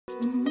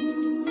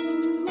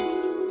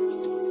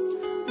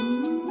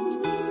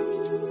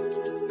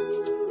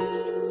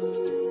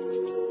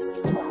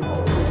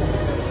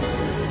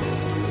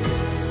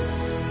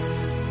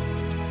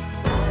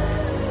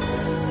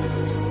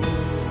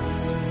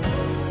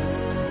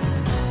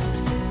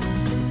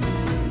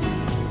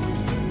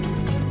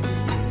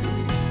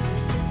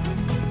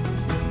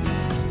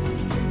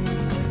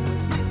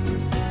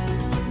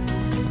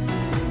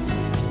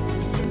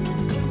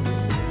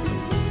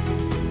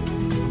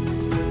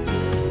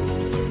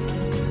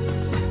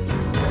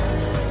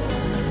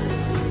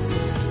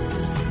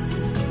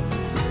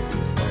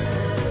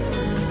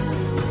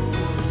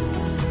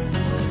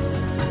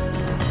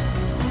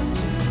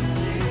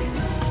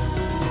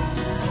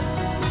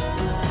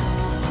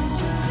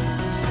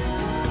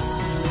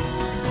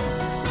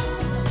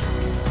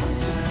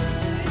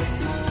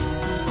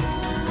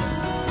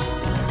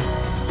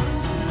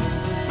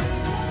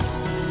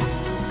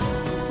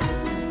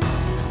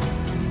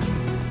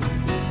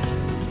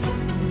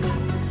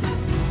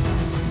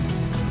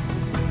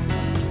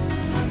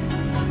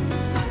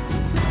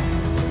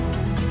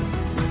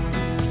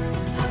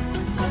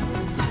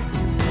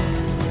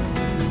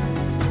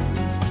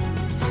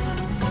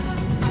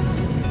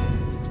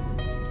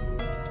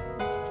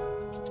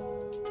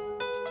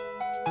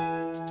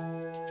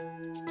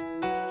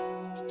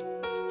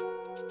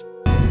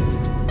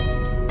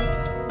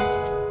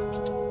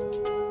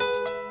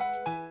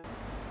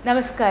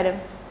നമസ്കാരം.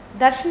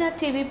 ദർശന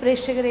TV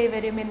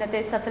പ്രേക്ഷകരേവരും ഇന്നത്തെ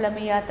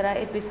സഫലമീ യാത്ര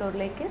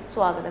എപ്പിസോഡിലേക്ക്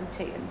സ്വാഗതം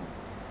ചെയ്യുന്നു.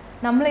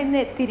 നമ്മൾ ഇന്ന്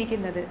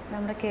എത്തിയിരിക്കുന്നത്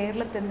നമ്മുടെ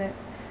കേരളത്തിൽ നിന്ന്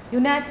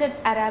യുണൈറ്റഡ്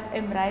അറബ്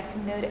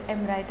എമിറേറ്റ്സിൻ്റെ ഒരു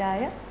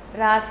എമിറേറ്റായ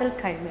Ras Al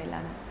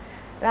ഖൈമയിലാണ്.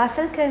 Ras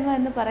Al Khaimah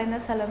എന്ന് പറയുന്ന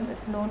സ്ഥലം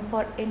is known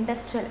for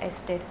industrial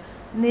estate.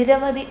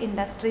 നിരവധി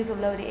ഇൻഡസ്ട്രീസ്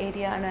ഉള്ള ഒരു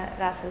ഏരിയ ആണ്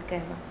റാസ് അൽ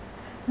ഖൈമ.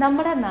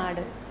 നമ്മുടെ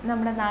നാട്,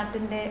 നമ്മുടെ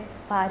നാട്ടിൻ്റെ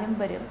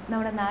പാരമ്പര്യം,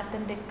 നമ്മുടെ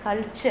നാട്ടിൻ്റെ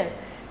കൾച്ചർ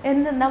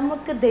എന്ന്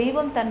നമുക്ക്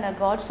ദൈവം തന്നെ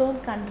ഗോഡ്സ് ഓൺ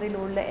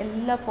കൺട്രിയിലുള്ള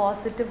എല്ലാ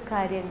പോസിറ്റീവ്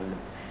കാര്യങ്ങളും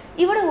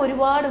ഇവിടെ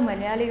ഒരുപാട്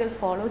മലയാളികൾ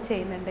ഫോളോ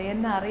ചെയ്യുന്നുണ്ട്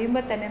എന്ന്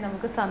അറിയുമ്പോൾ തന്നെ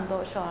നമുക്ക്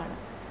സന്തോഷമാണ്.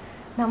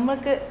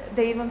 നമ്മൾക്ക്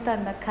ദൈവം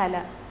തന്ന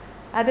കല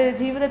അത്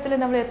ജീവിതത്തിൽ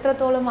നമ്മൾ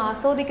എത്രത്തോളം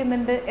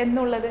ആസ്വദിക്കുന്നുണ്ട്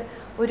എന്നുള്ളത്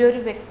ഒരു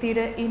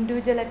വ്യക്തിയുടെ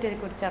ഇൻഡിവിജ്വലിറ്റിയെ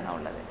കുറിച്ചാണ്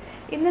ഉള്ളത്.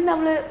 ഇന്ന്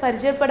നമ്മൾ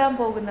പരിചയപ്പെടാൻ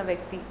പോകുന്ന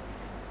വ്യക്തി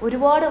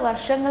ഒരുപാട്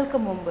വർഷങ്ങൾക്ക്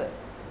മുമ്പ്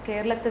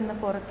കേരളത്തിൽ നിന്ന്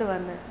പുറത്തു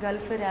വന്ന്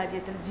ഗൾഫ്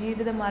രാജ്യത്തിൽ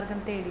ജീവിതമാർഗം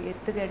തേടി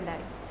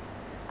എത്തുകയുണ്ടായി.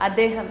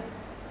 അദ്ദേഹം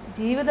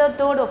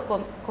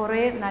ജീവിതത്തോടൊപ്പം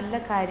കുറേ നല്ല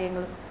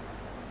കാര്യങ്ങളും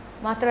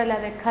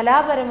മാത്രമല്ലാതെ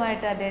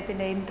കലാപരമായിട്ട്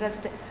അദ്ദേഹത്തിൻ്റെ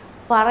ഇൻട്രസ്റ്റ്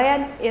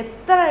പറയാൻ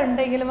എത്ര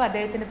ഉണ്ടെങ്കിലും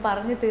അദ്ദേഹത്തിന്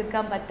പറഞ്ഞു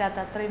തീർക്കാൻ പറ്റാത്ത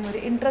അത്രയും ഒരു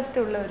ഇൻട്രസ്റ്റ്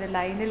ഉള്ള ഒരു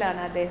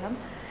ലൈനിലാണ് അദ്ദേഹം.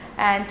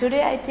 And today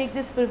I take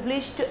this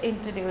privilege to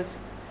introduce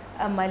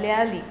A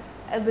Malayali,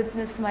 A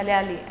business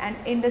Malayali and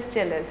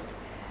industrialist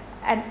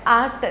and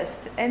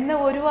artist എന്ന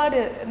ഒരുപാട്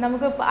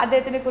നമുക്ക്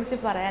അദ്ദേഹത്തിനെ കുറിച്ച്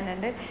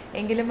പറയാനുണ്ട്.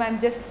 എങ്കിലും I am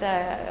just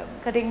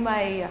cutting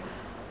my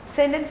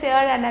sentence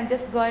here and I'm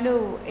just going to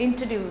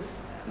introduce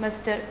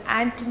Mr.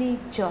 Antony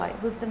Joy,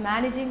 who's the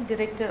Managing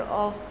Director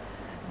of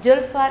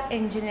Julphar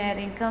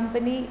Engineering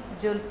Company,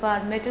 Julphar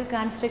Metal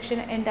Construction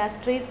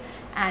Industries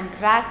and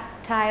Rack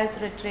Tires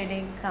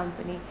Retailing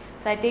Company.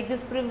 So I take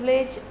this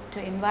privilege to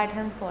invite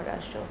him for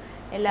our show.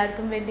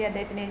 എല്ലാവർക്കും വേണ്ടി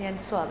അദ്ദേഹത്തിനെ ഞാൻ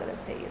സ്വാഗതം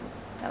ചെയ്യുന്നു.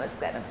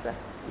 നമസ്കാരം sir.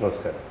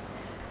 നമസ്കാരം.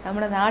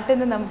 നമ്മുടെ നാട്ടിൽ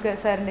നിന്ന് നമുക്ക്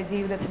സാറിൻ്റെ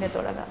ജീവിതത്തിനെ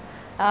തുടങ്ങാം.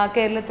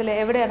 കേരളത്തിലെ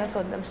എവിടെയാണ്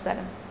സ്വന്തം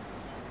സ്ഥലം?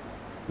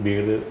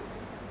 വീട്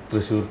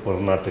തൃശ്ശൂർ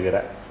പൊറനാട്ടുകര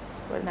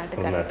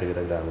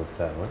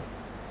ഗ്രാമത്തിലാണ്.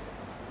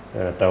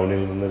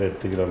 ടൗണിൽ നിന്ന്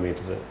 8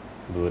 കിലോമീറ്റർ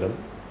ദൂരം.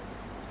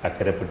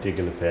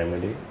 അക്കരപ്പട്ടിക്കൽ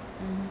ഫാമിലി.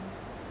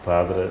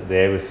 ഫാദർ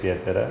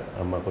ദേവസ്യക്കര,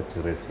 അമ്മ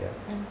കൊച്ചുറേസ്യ.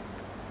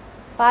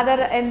 ഫാദർ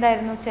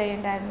എന്തായിരുന്നു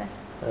ചെയ്യണ്ടായിരുന്നത്?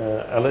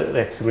 അത്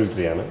എക്സ്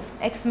മിലിറ്ററി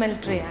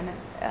ആണ്.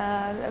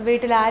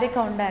 വീട്ടിൽ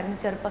ആരൊക്കെ ഉണ്ടായിരുന്നു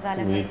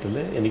ചെറുപ്പകാലം? വീട്ടിൽ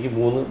എനിക്ക്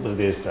 3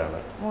 ബ്രദേഴ്സാണ്.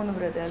 3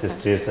 ബ്രദേഴ്സ്.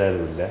 സിസ്റ്റേഴ്സ്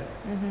ആരുമില്ല.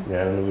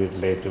 ഞാനാണ്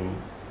വീട്ടിലേറ്റവും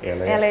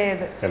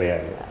ഇളയത്.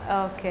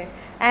 ഓക്കെ.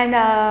 ആൻഡ്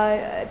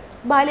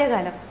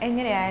ബാല്യകാലം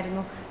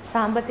എങ്ങനെയായിരുന്നു?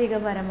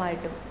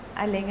 സാമ്പത്തികപരമായിട്ടും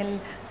അല്ലെങ്കിൽ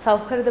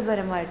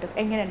സൗഹൃദപരമായിട്ടും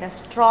എങ്ങനെയുണ്ട്?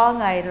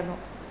 സ്ട്രോങ് ആയിരുന്നു?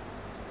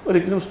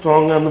 ഒരിക്കലും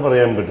സ്ട്രോങ് ആണെന്ന്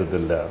പറയാൻ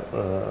പറ്റത്തില്ല.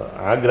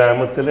 ആ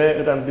ഗ്രാമത്തിലെ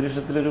ഒരു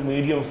അന്തരീക്ഷത്തിലൊരു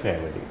മീഡിയം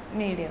ഫാമിലി,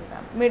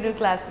 മിഡിൽ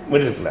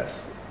ക്ലാസ്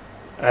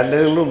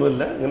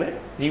അല്ലകളൊന്നുമില്ല. ഇങ്ങനെ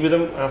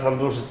ജീവിതം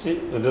സന്തോഷിച്ച്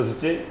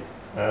ഉല്ലസിച്ച്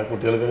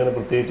കുട്ടികൾക്ക് അങ്ങനെ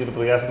പ്രത്യേകിച്ച് ഒരു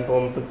പ്രയാസം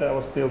തോന്നത്തക്ക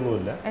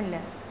അവസ്ഥയൊന്നുമില്ല.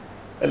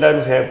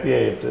 എല്ലാവരും ഹാപ്പി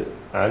ആയിട്ട്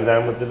ആ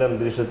ഗ്രാമത്തിലെ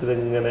അന്തരീക്ഷത്തിൽ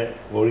ഇങ്ങനെ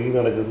ഒഴുകി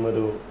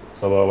നടക്കുന്നൊരു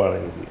സ്വഭാവമാണ്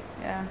എനിക്ക്.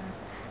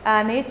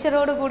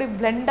 നേച്ചറോട് കൂടി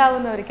ബ്ലെൻഡ്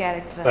ആവുന്ന ഒരു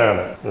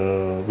ക്യാരക്ടറാണ്.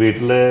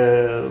 വീട്ടിലെ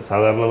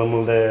സാധാരണ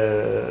നമ്മളുടെ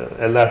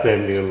എല്ലാ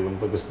ഫാമിലികളിലും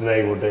ഇപ്പോൾ ക്രിസ്ത്യൻ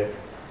ആയിക്കോട്ടെ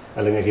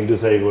അല്ലെങ്കിൽ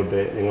ഹിന്ദുസ്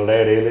ആയിക്കോട്ടെ, ഞങ്ങളുടെ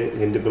ഇടയിൽ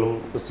ഹിന്ദുക്കളും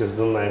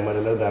ക്രിസ്ത്യൻസും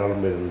നായന്മാരെല്ലാം ധാരാളം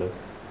പേരുണ്ട്.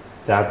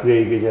 രാത്രി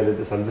ആയി കഴിഞ്ഞാൽ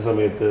സന്ധ്യ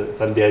സമയത്ത്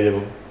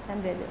സന്ധ്യാജപം.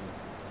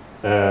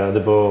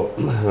 അതിപ്പോൾ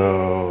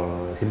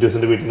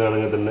ഹിന്ദുസിൻ്റെ വീട്ടിൽ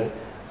നിന്നാണെങ്കിൽ തന്നെ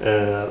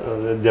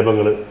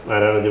ജപങ്ങൾ,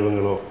 നാരായണ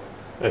ജപങ്ങളോ,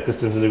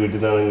 ക്രിസ്ത്യൻസിൻ്റെ വീട്ടിൽ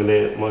നിന്നാണെങ്കിൽ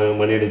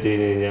മണിയടിച്ച്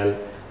കഴിഞ്ഞാൽ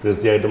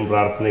തീർച്ചയായിട്ടും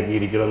പ്രാർത്ഥനയ്ക്ക്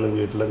ഇരിക്കണം എന്ന്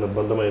വീട്ടിലെ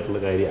നിർബന്ധമായിട്ടുള്ള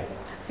കാര്യമാണ്.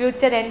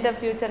 എൻ്റെ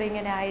ഫ്യൂച്ചർ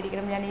ഇങ്ങനെ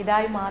ആയിരിക്കണം, ഞാൻ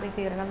ഇതായി മാറി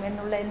തീരണം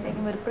എന്നുള്ള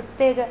എന്തെങ്കിലും ഒരു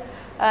പ്രത്യേക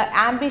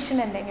ആംബിഷൻ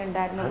എന്തെങ്കിലും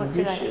ഉണ്ടായിരുന്നു?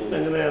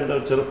 അങ്ങനെ എന്താ,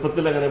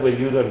 ചെറുപ്പത്തിൽ അങ്ങനെ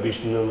വലിയൊരു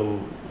ആംബിഷനൊന്നും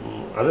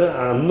അത്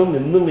അന്നും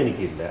ഇന്നും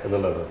എനിക്കില്ല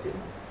എന്നുള്ള സത്യം.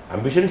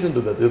 ആംബിഷൻസ്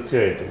ഉണ്ട്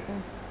തീർച്ചയായിട്ടും,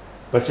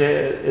 പക്ഷേ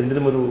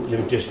എന്തിനും ഒരു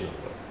ലിമിറ്റേഷൻ ഉണ്ട്.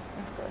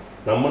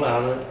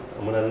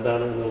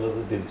 നമ്മളെന്താണ് എന്നുള്ളത്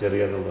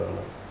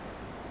തിരിച്ചറിയാനുള്ളതാണ്.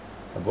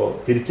 അപ്പോൾ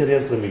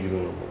തിരിച്ചറിയാൻ ശ്രമിക്കുന്നു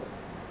നമ്മൾ.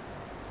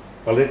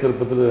 വളരെ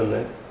ചെറുപ്പത്തിൽ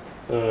തന്നെ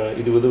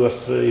 20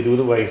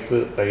 വയസ്സ്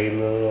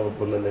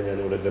തികയുന്നതിനൊപ്പം തന്നെ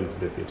ഞാനിവിടെ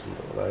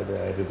ഗൾഫിലെത്തിയിട്ടുണ്ട്. അതായത്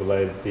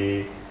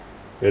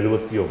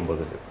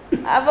 1979.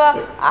 അപ്പോൾ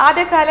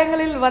ആദ്യ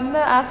കാലങ്ങളിൽ വന്ന്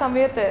ആ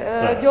സമയത്ത്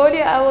ജോലി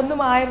ഒന്നും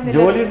ആയിരുന്നില്ല?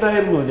 ജോലി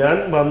ഉണ്ടായിരുന്നു. ഞാൻ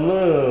വന്ന്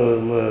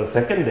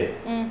സെക്കൻഡ് ഡേ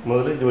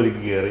മുതൽ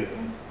ജോലിക്ക് കയറി.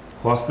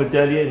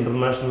 ഹോസ്പിറ്റാലിയ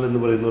ഇന്റർനാഷണൽ എന്ന്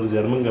പറയുന്ന ഒരു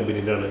ജർമ്മൻ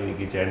കമ്പനിയിലാണ്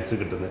എനിക്ക് ചാൻസ്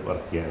കിട്ടുന്നത്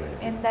വർക്ക്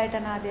ചെയ്യാനായിട്ട്.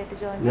 എന്തായിട്ടാണ് ആദ്യമായിട്ട്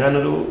ജോയിൻ?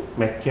 ഞാനൊരു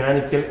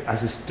മെക്കാനിക്കൽ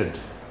അസിസ്റ്റൻറ്റ്.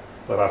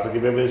 ഇപ്പോൾ റാസയ്ക്ക്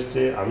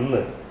അപേക്ഷിച്ച്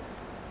അന്ന്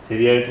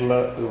ശരിയായിട്ടുള്ള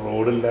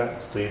റോഡില്ല,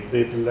 സ്ട്രീറ്റ്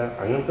ലൈറ്റ് ഇല്ല,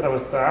 അങ്ങനത്തെ ഒരു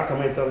അവസ്ഥ. ആ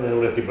സമയത്താണ്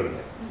ഞാനിവിടെ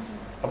എത്തിപ്പെടുന്നത്.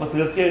 അപ്പോൾ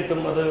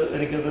തീർച്ചയായിട്ടും അത്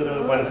എനിക്കതൊരു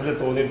മനസ്സിൽ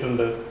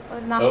തോന്നിയിട്ടുണ്ട്.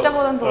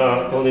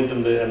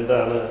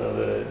 എന്താണ്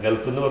അത്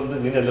ഗൾഫ് എന്ന് പറഞ്ഞത്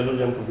ഇങ്ങനെയല്ലല്ലോ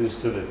ഞാൻ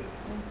പ്രതീക്ഷിച്ചത്.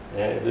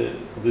 ഇത്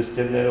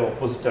പ്രതീക്ഷിച്ചതിന്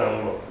ഓപ്പോസിറ്റ്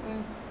ആണല്ലോ.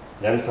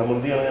 ഞാൻ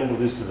സമൃദ്ധിയാണ് ഞാൻ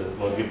പ്രതീക്ഷിച്ചത്.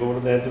 നോക്കിയപ്പോൾ ഇവിടെ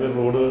നേരത്തെ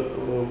റോഡ്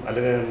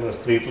അല്ലെങ്കിൽ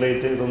സ്ട്രീറ്റ്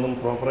ലൈറ്റ് ഇതൊന്നും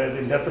പ്രോപ്പറായിട്ട്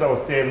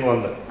ഇല്ലാത്തൊരവസ്ഥയായിരുന്നു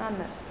അന്ന്.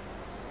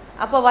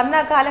 അപ്പോൾ വന്ന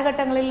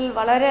കാലഘട്ടങ്ങളിൽ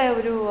വളരെ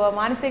ഒരു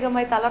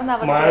മാനസികമായി തളർന്ന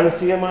അവസ്ഥ.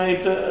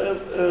 മാനസികമായിട്ട്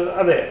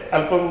അതെ,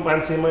 അല്പം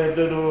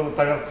മാനസികമായിട്ട് ഒരു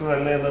തകർച്ച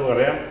തന്നെ എന്ന്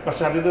പറയാം.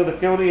 പക്ഷെ അതിൽ നിന്ന്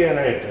റിക്കവർ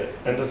ചെയ്യാനായിട്ട്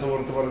എൻ്റെ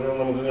സുഹൃത്ത് പറഞ്ഞു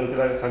നമുക്ക്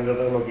ഇങ്ങനത്തെ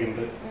സംഘടനകളൊക്കെ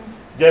ഉണ്ട്.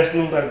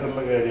 ജ്യേഷ്ഠനും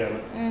താല്പര്യമുള്ള കാര്യമാണ്.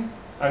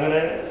 അങ്ങനെ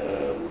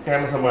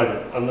കേരള സമാജം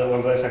അന്ന്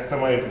വളരെ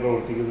ശക്തമായിട്ട്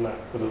പ്രവർത്തിക്കുന്ന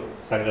ഒരു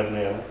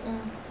സംഘടനയാണ്.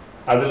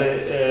 അതിൽ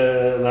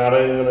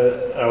നാടകങ്ങൾ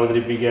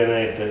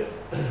അവതരിപ്പിക്കാനായിട്ട്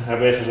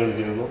അപേക്ഷ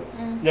ക്ഷണിച്ചിരുന്നു.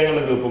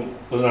 ഞങ്ങളുടെ ഗ്രൂപ്പും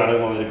ഒരു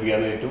നാടകം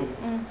അവതരിപ്പിക്കാനായിട്ടു.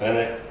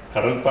 അങ്ങനെ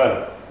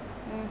കടൽപ്പാലം,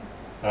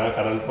 ആ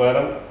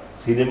കടൽപ്പാലം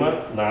സിനിമ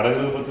നാടക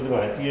രൂപത്തിൽ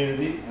മാറ്റി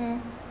എഴുതി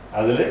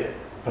അതിൽ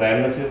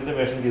പ്രേംനസീറിന്റെ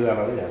വേഷം ചെയ്ത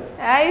ആളാണ് ഞാൻ.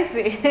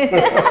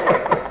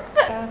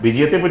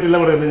 വിജയത്തെ പറ്റില്ല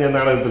പറയുന്നത് ഞാൻ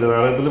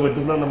നാടകത്തിൽ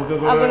പറ്റുന്ന നമുക്ക്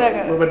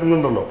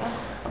പറ്റുന്നുണ്ടല്ലോ.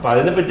 അപ്പൊ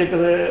അതിനെ പറ്റിയൊക്കെ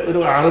ഒരു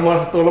 6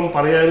 മാസത്തോളം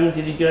പറയാനും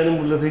ചിരിക്കാനും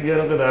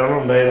ഉല്ലസിക്കാനും ഒക്കെ ധാരാളം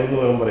ഉണ്ടായിരുന്നു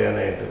വേണം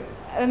പറയാനായിട്ട്.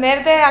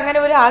 നേരത്തെ അങ്ങനെ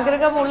ഒരു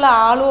ആഗ്രഹമുള്ള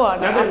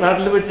ആളുമാണ്.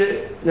 നാട്ടിൽ വെച്ച്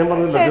ഞാൻ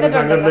പറഞ്ഞില്ല,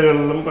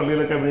 സംഘടനകളിലും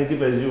പള്ളിയിലൊക്കെ അഭിനയിച്ച്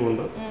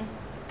പരിചയമുണ്ട്.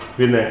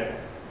 പിന്നെ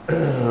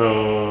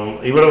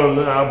ഇവിടെ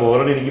വന്ന് ആ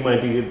ബോറടി എനിക്ക്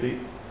മാറ്റി കിട്ടി.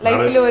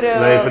 ലൈഫിലൊരു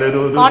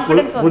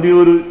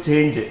പുതിയൊരു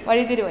ചേഞ്ച്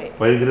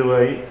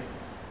വഴിതിരിവായി.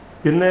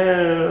 പിന്നെ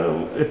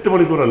 8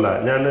 മണിക്കൂറല്ല,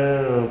 ഞാൻ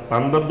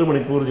 12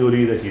 മണിക്കൂർ ജോലി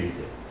ചെയ്താൽ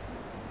ശീലിച്ചത്.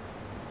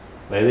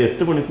 അതായത്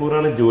 8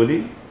 മണിക്കൂറാണ് ജോലി,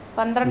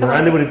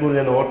 4 മണിക്കൂർ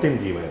ഞാൻ ഓവർ ടൈം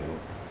ചെയ്യുമായിരുന്നു.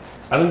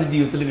 അതെൻ്റെ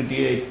ജീവിതത്തിൽ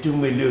കിട്ടിയ ഏറ്റവും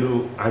വലിയൊരു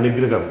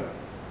അനുഗ്രഹം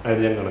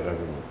ആയിട്ട് ഞാൻ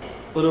കണക്കാക്കുന്നു.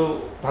 ഒരു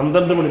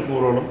 12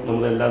 മണിക്കൂറോളം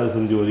നമ്മൾ എല്ലാ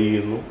ദിവസവും ജോലി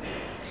ചെയ്യുന്നു,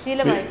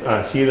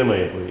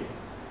 ശീലമായി പോയി.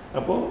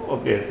 അപ്പോൾ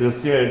ഓക്കെ,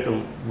 തീർച്ചയായിട്ടും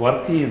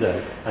വർക്ക് ചെയ്താൽ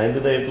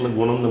അതിൻ്റെതായിട്ടുള്ള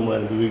ഗുണം നമ്മൾ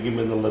അനുഭവിക്കും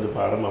എന്നുള്ളൊരു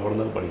പാഠം അവിടെ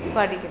നിന്ന്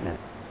പഠിക്കുന്നു.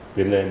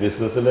 പിന്നെ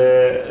ബിസിനസ്സിലെ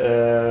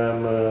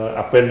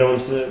അപ്പ് ആൻഡ്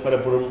ഡൗൺസ്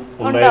പലപ്പോഴും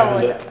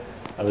ഉണ്ടായിട്ടുണ്ട്.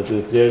 അത്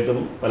തീർച്ചയായിട്ടും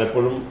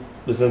പലപ്പോഴും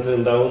ബിസിനസ്സിൽ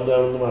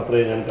ഉണ്ടാവുന്നതാണെന്ന്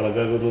മാത്രമേ ഞാൻ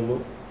കണക്കാക്കുന്നുള്ളൂ.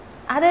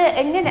 അത്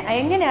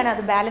എങ്ങനെയാണ്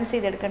അത് ബാലൻസ്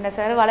ചെയ്തെടുക്കേണ്ടത്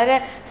സാർ? വളരെ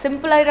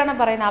സിമ്പിളായിട്ടാണ്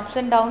പറയുന്നത്. അപ്സ്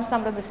ആൻഡ് ഡൗൺസ്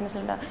നമ്മുടെ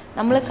ബിസിനസ്സിലുണ്ടാകും.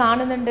 നമ്മൾ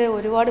കാണുന്നുണ്ട്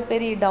ഒരുപാട്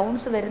പേര് ഈ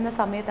ഡൗൺസ് വരുന്ന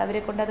സമയത്ത്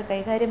അവരെ കൊണ്ട് അത്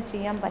കൈകാര്യം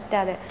ചെയ്യാൻ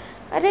പറ്റാതെ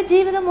അവരുടെ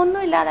ജീവിതം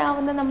ഒന്നും ഇല്ലാതെ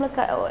ആവുന്ന നമ്മൾ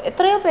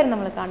എത്രയോ പേര്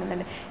നമ്മൾ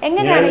കാണുന്നുണ്ട്.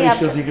 എങ്ങനെയാണ്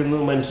വിശ്വസിക്കുന്നു?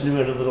 മനുഷ്യന്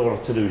വേണ്ടത്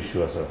ഉറച്ചൊരു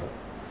വിശ്വാസമാണ്.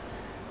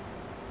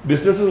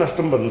 ബിസിനസ്സിൽ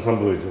നഷ്ടം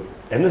സംഭവിച്ചു.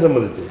 എന്നെ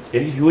സംബന്ധിച്ച്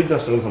എനിക്ക് ഹ്യൂജ്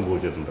നഷ്ടങ്ങൾ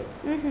സംഭവിച്ചിട്ടുണ്ട്.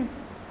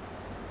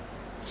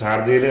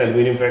 ഷാർജയിൽ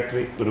അലുമിനിയം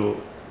ഫാക്ടറി ഒരു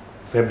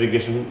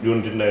ഫാബ്രിക്കേഷൻ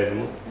യൂണിറ്റ്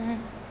ഉണ്ടായിരുന്നു.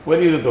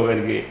 വലിയൊരു തുക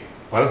എനിക്ക്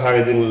പല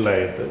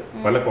സാഹചര്യങ്ങളിലായിട്ട്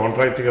പല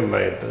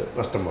കോൺട്രാക്റ്റുകളിലായിട്ട്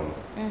നഷ്ടം വന്നു.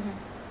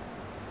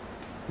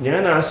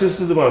 ഞാൻ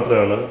ആശ്വസിച്ചത്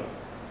മാത്രമാണ്,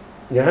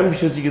 ഞാൻ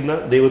വിശ്വസിക്കുന്ന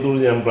ദൈവത്തോട്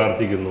ഞാൻ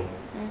പ്രാർത്ഥിക്കുന്നു,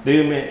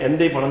 ദൈവമേ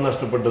എൻ്റെ ഈ പണം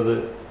നഷ്ടപ്പെട്ടത്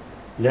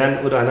ഞാൻ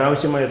ഒരു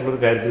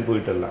അനാവശ്യമായിട്ടുള്ളൊരു കാര്യത്തിൽ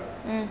പോയിട്ടല്ല.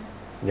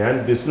 ഞാൻ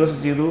ബിസിനസ്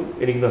ചെയ്തു,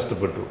 എനിക്ക്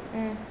നഷ്ടപ്പെട്ടു,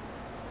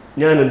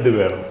 ഞാൻ എന്ത്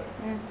വേണം?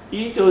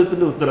 ഈ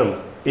ചോദ്യത്തിൻ്റെ ഉത്തരം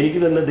എനിക്ക്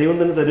തന്നെ ദൈവം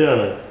തന്നെ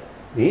തരികയാണ്.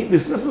 നീ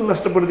ബിസിനസ്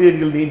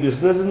നഷ്ടപ്പെടുത്തിയെങ്കിൽ നീ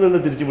ബിസിനസ്സിൽ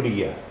നിന്ന് തിരിച്ചു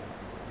പിടിക്കുക.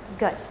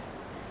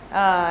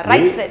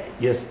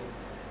 യെസ്,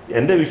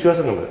 എൻ്റെ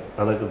വിശ്വാസങ്ങൾ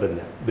അതൊക്കെ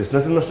തന്നെ.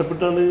 ബിസിനസ്സിൽ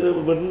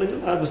നഷ്ടപ്പെട്ടുണ്ടെങ്കിൽ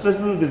ആ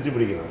ബിസിനസ്സിൽ നിന്ന് തിരിച്ചു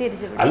പിടിക്കണം.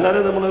 അല്ലാതെ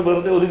നമ്മൾ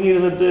വെറുതെ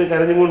ഒതുങ്ങിയിരുന്നിട്ട്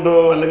കരഞ്ഞുകൊണ്ടോ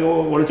അല്ലെങ്കിൽ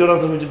ഒളിച്ചോടാൻ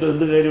ശ്രമിച്ചിട്ടോ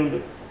എന്ത് കാര്യമുണ്ട്?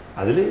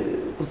 അതിൽ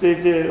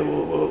പ്രത്യേകിച്ച്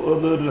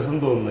ഒന്നും ഒരു രസം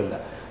തോന്നുന്നില്ല.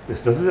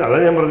 ബിസിനസ്സിൽ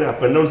അതാണ് ഞാൻ പറഞ്ഞത്,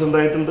 അപ്പ് ആൻഡ് ഡൗൺസ്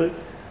ഉണ്ടായിട്ടുണ്ട്.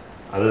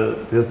 അത്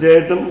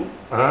തീർച്ചയായിട്ടും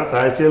ആ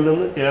താഴ്ചയിൽ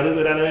നിന്ന് കയറി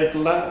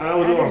വരാനായിട്ടുള്ള ആ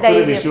ഒരു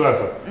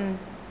വിശ്വാസം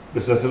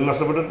ബിസിനസ്സിൽ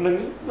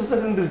നഷ്ടപ്പെട്ടിട്ടുണ്ടെങ്കിൽ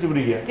ബിസിനസ്സിന് തിരിച്ചു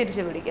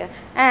പിടിക്കുക.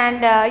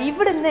 ആൻഡ്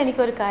ഇവിടുന്ന്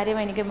എനിക്കൊരു കാര്യം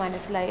എനിക്ക്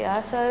മനസ്സിലായി, ആ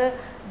സാർ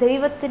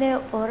ദൈവത്തിന്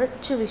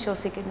ഉറച്ചു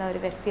വിശ്വസിക്കുന്ന ഒരു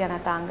വ്യക്തിയാണ്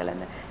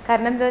താങ്കളെന്ന്.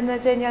 കാരണം എന്താണെന്ന്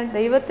വെച്ച് കഴിഞ്ഞാൽ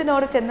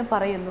ദൈവത്തിനോട് ചെന്ന്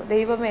പറയുന്നു,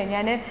 ദൈവമേ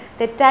ഞാൻ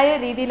തെറ്റായ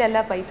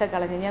രീതിയിലല്ല പൈസ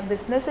കളഞ്ഞു, ഞാൻ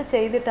ബിസിനസ്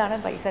ചെയ്തിട്ടാണ്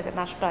പൈസ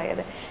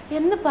നഷ്ടമായത്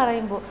എന്ന്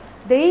പറയുമ്പോൾ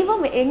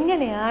ദൈവം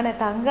എങ്ങനെയാണ്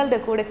താങ്കളുടെ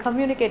കൂടെ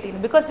കമ്മ്യൂണിക്കേറ്റ്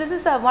ചെയ്യുന്നത്? Because this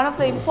is one of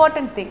the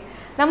important thing.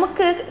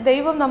 നമുക്ക്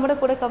ദൈവം നമ്മുടെ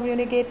കൂടെ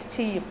കമ്മ്യൂണിക്കേറ്റ്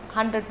ചെയ്യും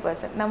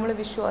 100%. നമ്മൾ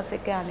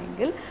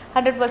വിശ്വാസിക്കുകയാണെങ്കിൽ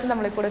 100%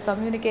 നമ്മളെ കൂടെ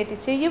കമ്മ്യൂണിക്കേറ്റ്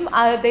ചെയ്യും.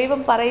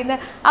 ദൈവം പറയുന്ന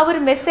ആ ഒരു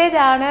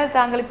മെസ്സേജാണ്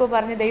താങ്കളിപ്പോൾ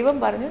പറഞ്ഞ്, ദൈവം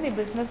പറഞ്ഞു നീ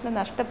ബിസിനസ്സിനെ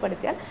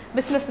നഷ്ടപ്പെടുത്തിയാൽ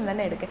ബിസിനസ്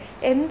തന്നെ എടുക്കുക.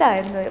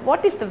 എന്തായിരുന്നു,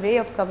 what is the way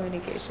of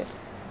communication?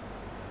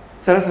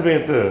 ചില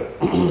സമയത്ത്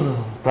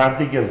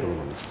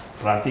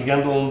പ്രാർത്ഥിക്കാൻ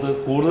തോന്നുന്നത്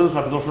കൂടുതൽ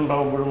സന്തോഷം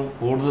ഉണ്ടാകുമ്പോഴും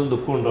കൂടുതൽ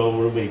ദുഃഖം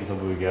ഉണ്ടാകുമ്പോഴും എനിക്ക്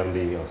സംഭവിക്കാറുണ്ട്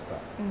ഈ അവസ്ഥ.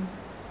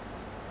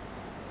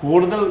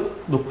 കൂടുതൽ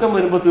ദുഃഖം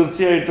വരുമ്പോൾ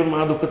തീർച്ചയായിട്ടും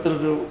ആ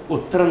ദുഃഖത്തിനൊരു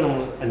ഉത്തരം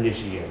നമ്മൾ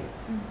അന്വേഷിക്കുകയാണ്.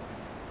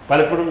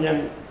 പലപ്പോഴും ഞാൻ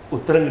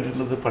ഉത്തരം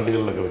കിട്ടിയിട്ടുള്ളത്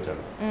പള്ളികളിലൊക്കെ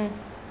വെച്ചാണ്.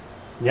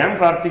 ഞാൻ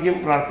പ്രാർത്ഥിക്കും,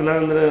 പ്രാർത്ഥന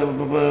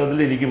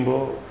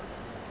ഇതിലിരിക്കുമ്പോൾ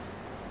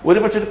ഒരു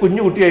പക്ഷേ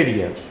കുഞ്ഞു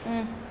കുട്ടിയായിരിക്കാം,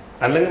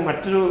 അല്ലെങ്കിൽ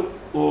മറ്റൊരു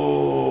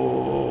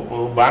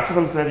ഭാഷ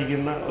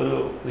സംസാരിക്കുന്ന ഒരു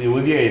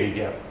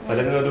യുവതിയായിരിക്കാം,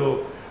 അല്ലെങ്കിൽ ഒരു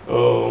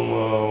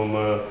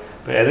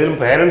ഏതെങ്കിലും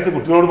പേരൻസ്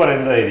കുട്ടികളോട്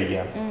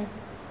പറയുന്നതായിരിക്കാം.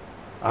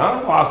 ആ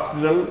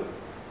വാക്കുകൾ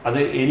അത്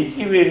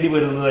എനിക്ക് വേണ്ടി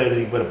വരുന്നതായിട്ട്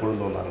എനിക്ക് പലപ്പോഴും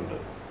തോന്നാറുണ്ട്.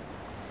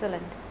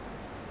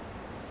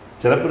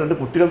 ചിലപ്പോൾ 2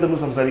 കുട്ടികൾ തമ്മിൽ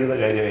സംസാരിക്കുന്ന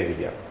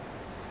കാര്യമായിരിക്കാം.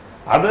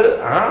 അത്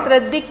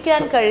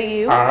ശ്രദ്ധിക്കാൻ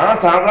കഴിയും. ആ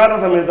സാധാരണ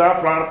സമയത്ത് ആ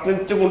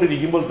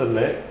പ്രാർത്ഥിച്ചുകൊണ്ടിരിക്കുമ്പോൾ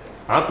തന്നെ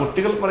ആ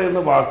കുട്ടികൾ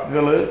പറയുന്ന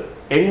വാക്കുകൾ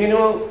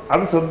എങ്ങനെയോ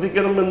അത്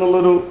ശ്രദ്ധിക്കണം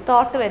എന്നുള്ളൊരു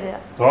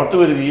തോട്ട്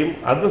വരികയും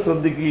അത്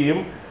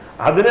ശ്രദ്ധിക്കുകയും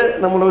അതിന്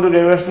നമ്മളൊരു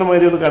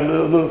ഗവേഷണമായി ഒന്ന്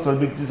കണ്ടൊന്ന്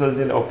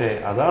ശ്രദ്ധിച്ചാൽ ഓക്കെ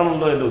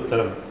അതാണല്ലോ അതിൻ്റെ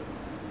ഉത്തരം.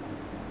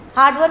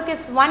 Hard work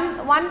is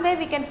one way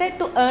we can say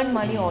to earn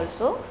money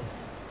also,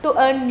 to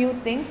earn new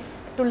things,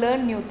 to learn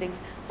new things.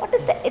 What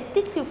is the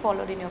ethics you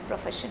followed in your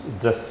profession?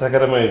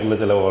 രസകരമായിട്ടുള്ള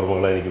ചില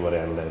ഓർമ്മകൾ എനിക്ക്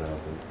പറയാനുള്ളത്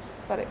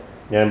അതിനകത്ത്.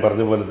 ഞാൻ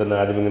പറഞ്ഞ പോലെ തന്നെ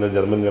ആദ്യം ഇങ്ങനെ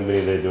ജർമ്മൻ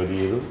കമ്പനിയിൽ ജോലി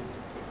ചെയ്തു.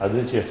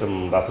 അതിനുശേഷം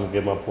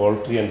Al-Khaimah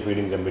poultry and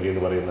feeding company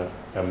എന്ന് പറയുന്ന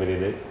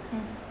കമ്പനിയിൽ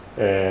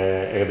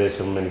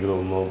ഏകദേശം എനിക്ക്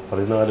തോന്നുന്നു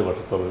 14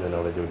 വർഷത്തോളം ഞാൻ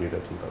അവിടെ ജോലി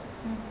ചെയ്തിട്ടുണ്ട്,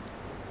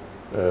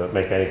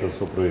 മെക്കാനിക്കൽ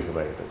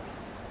സൂപ്പർവൈസറായിട്ട്.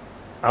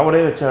 അവിടെ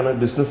വെച്ചാണ്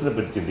ബിസിനസ്സിനെ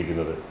പറ്റി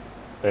ചിന്തിക്കുന്നത്.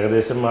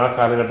 ഏകദേശം ആ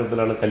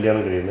കാലഘട്ടത്തിലാണ്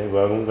കല്യാണം കഴിയുന്നത്.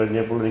 വിവാഹം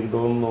കഴിഞ്ഞപ്പോൾ എനിക്ക്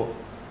തോന്നുന്നു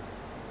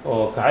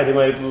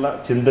കാര്യമായിട്ടുള്ള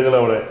ചിന്തകൾ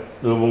അവിടെ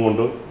രൂപം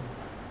കൊണ്ടു.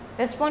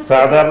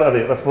 സാധാരണ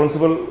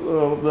റെസ്പോൺസിബിൾ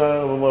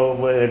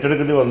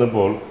ഏറ്റെടുക്കേണ്ടി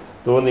വന്നപ്പോൾ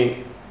തോന്നി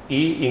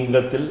ഈ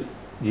ഇംഗത്തിൽ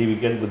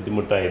ജീവിക്കാൻ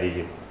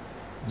ബുദ്ധിമുട്ടായിരിക്കും,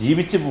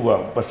 ജീവിച്ചു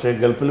പോവാം, പക്ഷേ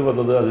ഗൾഫിൽ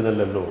വന്നത്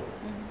അതിനല്ലല്ലോ,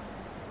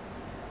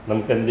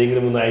 നമുക്ക്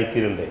എന്തെങ്കിലും ഒന്ന്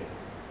ആയിത്തീരണ്ടേ.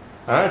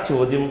 ആ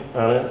ചോദ്യം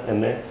ആണ്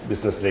എന്നെ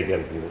ബിസിനസ്സിലേക്ക്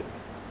ഇറക്കിയത്.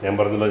 ഞാൻ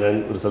പറഞ്ഞല്ലോ, ഞാൻ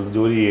ഒരു സ്ഥലത്ത്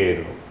ജോലി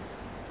ചെയ്യുമായിരുന്നു.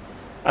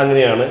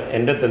 അങ്ങനെയാണ്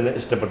എൻ്റെ തന്നെ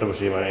ഇഷ്ടപ്പെട്ട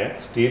വിഷയമായ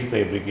സ്റ്റീൽ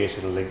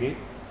ഫാബ്രിക്കേഷനിലേക്ക്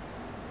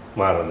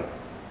മാറുന്നത്.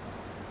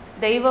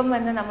 ദൈവം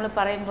എന്ന് നമ്മൾ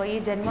പറയുമ്പോൾ ഈ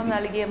ജന്മം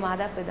നൽകിയ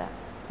മാതാപിതാ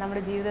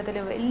നമ്മുടെ ജീവിതത്തിൽ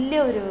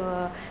വലിയൊരു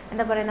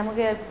എന്താ പറയുക,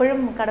 നമുക്ക് എപ്പോഴും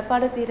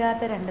കടപ്പാട്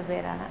തീരാത്ത 2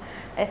 പേരാണ്.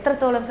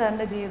 എത്രത്തോളം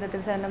സാറിൻ്റെ ജീവിതത്തിൽ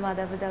സാറിൻ്റെ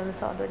മാതാപിതാവ്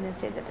സ്വാധീനം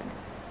ചെയ്തിട്ടുണ്ട്?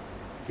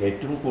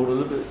 ഏറ്റവും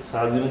കൂടുതൽ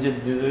സ്വാധീനം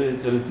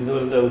ചെലുത്തിയെന്ന്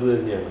പറയുന്നത് അവർ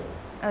തന്നെയാണ്.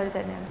 അവർ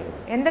തന്നെയാണ്.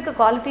 എന്തൊക്കെ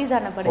ക്വാളിറ്റീസ്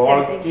ആണ് പഠിച്ചത്?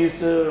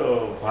 ക്വാളിറ്റീസ്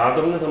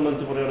ഫാദറിനെ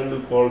സംബന്ധിച്ച് പറയുകയാണെങ്കിൽ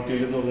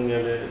ക്വാളിറ്റിയിൽ എന്ന്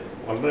പറഞ്ഞാൽ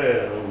വളരെ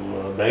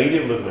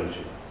ധൈര്യമുള്ളൊരു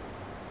മനുഷ്യൻ.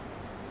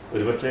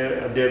 ഒരുപക്ഷെ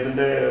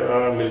അദ്ദേഹത്തിൻ്റെ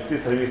മിലിറ്ററി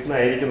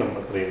സർവീസിനായിരിക്കണം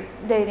അത്രയും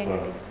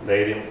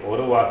ധൈര്യം.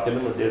 ഓരോ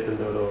വാക്കിലും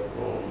അദ്ദേഹത്തിൻ്റെ ഓരോ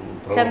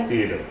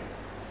പ്രവൃത്തിയിലും.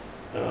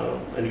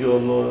 എനിക്ക്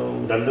തോന്നുന്നു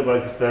 2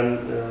 പാകിസ്ഥാൻ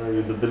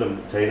യുദ്ധത്തിലും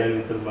ചൈന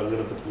യുദ്ധത്തിലും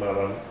പങ്കെടുത്തിട്ടുള്ള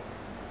ആളാണ്.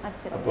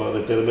 അപ്പോൾ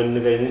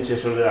റിട്ടയർമെൻറ്റിന് കഴിഞ്ഞതിന്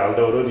ശേഷം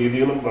ആളുടെ ഓരോ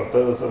രീതികളും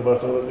വർത്തമാന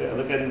സംഭാഷണങ്ങളൊക്കെ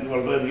അതൊക്കെ എനിക്ക്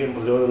വളരെയധികം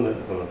പ്രചോദനം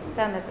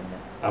തന്നിട്ടുണ്ട്.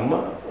 അമ്മ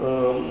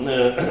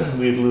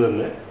വീട്ടിൽ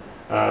തന്നെ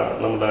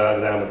നമ്മുടെ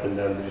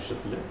ഗ്രാമത്തിൻ്റെ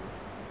അന്തരീക്ഷത്തിൽ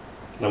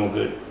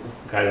നമുക്ക്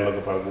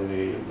കാര്യങ്ങളൊക്കെ പറഞ്ഞു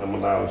തരികയും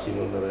നമ്മുടെ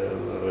ആവശ്യങ്ങൾ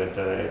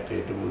നിറവേറ്റാനായിട്ട്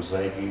ഏറ്റവും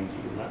ഉത്സാഹിക്കുകയും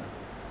ചെയ്യുന്ന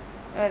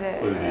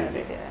ഒരു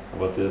രീതി.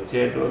 അപ്പോൾ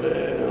തീർച്ചയായിട്ടും അത്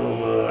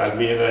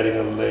ആത്മീയ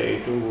കാര്യങ്ങളിൽ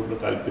ഏറ്റവും കൂടുതൽ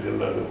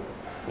താല്പര്യമുള്ള ഒരു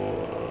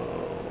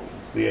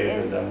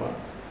സ്ത്രീയായിരുന്നു എൻ്റെ അമ്മ.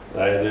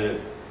 അതായത്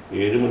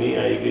 7 മണി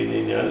ആയി കഴിഞ്ഞ്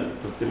കഴിഞ്ഞാൽ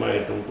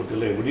കൃത്യമായിട്ടും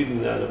കുട്ടികൾ എവിടെ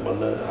ഇരുന്നാലും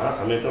വന്ന് ആ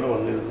സമയത്തോടെ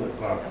വന്നിരുന്ന്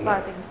പ്രാർത്ഥന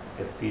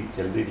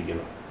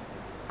ചെല്ലിരിക്കണം.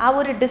 ആ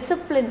ഒരു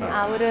ഡിസിപ്ലിൻ, ആ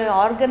ഒരു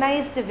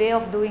organised way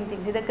of doing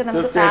things, ഇതൊക്കെ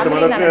നമുക്ക്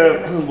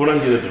ഗുണം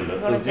ചെയ്തിട്ടുണ്ട്.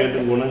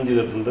 തീർച്ചയായിട്ടും ഗുണം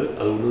ചെയ്തിട്ടുണ്ട്.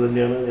 അതുകൊണ്ട്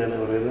തന്നെയാണ് ഞാൻ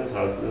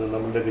പറയുന്നത്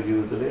നമ്മുടെയൊക്കെ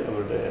ജീവിതത്തിൽ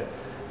അവരുടെ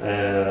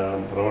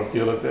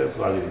പ്രവർത്തികളൊക്കെ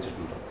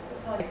സ്വാധീനിച്ചിട്ടുണ്ട്.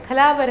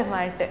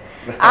 കലാപരമായിട്ട്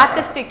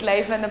ആർട്ടിസ്റ്റിക്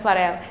ലൈഫ് എന്ന്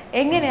പറയാം.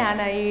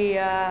 എങ്ങനെയാണ് ഈ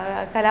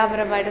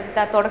കലാപരമായിട്ട്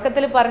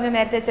തുടക്കത്തിൽ പറഞ്ഞ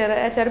നേരത്തെ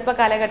ചെറുപ്പ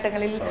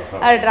കാലഘട്ടങ്ങളിൽ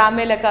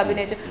ഡ്രാമയിലൊക്കെ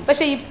അഭിനയിച്ചു,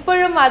 പക്ഷെ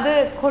ഇപ്പോഴും അത്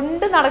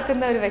കൊണ്ട്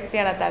നടക്കുന്ന ഒരു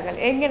വ്യക്തിയാണ് താങ്കൾ.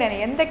 എങ്ങനെയാണ്,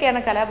 എന്തൊക്കെയാണ്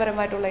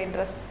കലാപരമായിട്ടുള്ള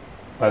ഇൻട്രസ്റ്റ്?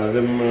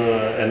 പലരും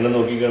എന്നെ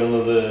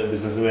നോക്കിക്കാണുന്നത്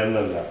ബിസിനസ്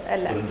മാനല്ല,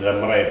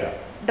 ഡ്രമ്മറായിട്ടാണ്.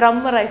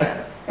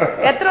 ഡ്രമ്മറായിട്ടാണ്.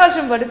 എത്ര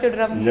വർഷം പഠിച്ചു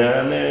ഡ്രം?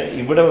 ഞാൻ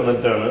ഇവിടെ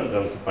വന്നിട്ടാണ്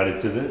ഡ്രംസ്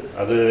പഠിച്ചത്.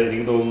 അത്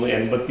എനിക്ക് തോന്നുന്നു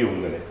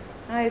 81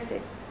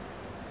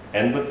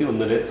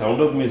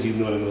 സൗണ്ട് ഓഫ് മ്യൂസിക്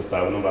എന്ന് പറയുന്ന ഒരു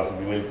സ്ഥാപനം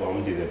Al-Khaimah ഫോം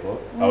ചെയ്തപ്പോൾ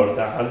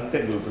അവിടുത്തെ ആദ്യത്തെ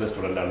ഗ്രൂപ്പിലെ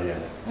സ്റ്റുഡൻ്റാണ്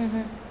ഞാൻ.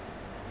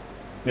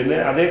 പിന്നെ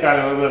അതേ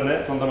കാലഘട്ടത്തിൽ തന്നെ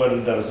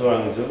സ്വന്തമായിട്ട് ഡ്രംസ്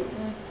വാങ്ങിച്ചു.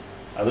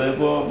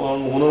 അതിപ്പോൾ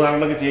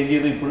 3-4 ചേഞ്ച്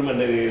ചെയ്ത് ഇപ്പോഴും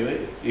എൻ്റെ കയ്യിൽ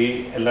ഈ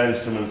എല്ലാ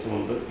ഇൻസ്ട്രുമെൻസും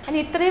ഉണ്ട്.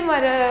 ഇത്രയും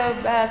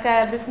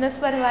ബിസിനസ്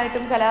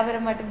പരമായിട്ടും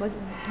കലാപരമായിട്ടും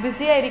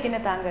ബിസി ആയിരിക്കുന്ന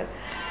താങ്കൾ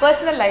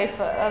പേഴ്സണൽ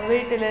ലൈഫ്,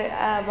 വീട്ടിൽ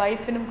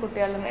വൈഫിനും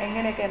കുട്ടികളിലും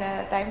എങ്ങനെയൊക്കെയാണ്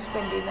ടൈം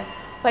സ്പെൻഡ് ചെയ്യുന്നത്?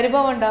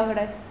 പരിഭവം ഉണ്ടോ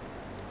അവിടെ?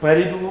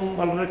 പരിഭവം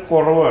വളരെ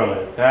കുറവാണ്.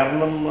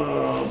 കാരണം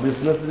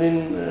ബിസിനസ്സിനും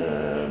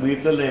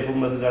വീട്ടിലെ ലൈഫും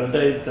അത് 2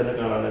 ആയിട്ട് തന്നെ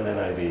കാണാനാണ് ഞാൻ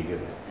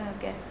ആഗ്രഹിക്കുന്നത്.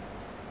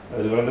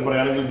 ഒരു കാലത്ത്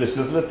പറയുകയാണെങ്കിൽ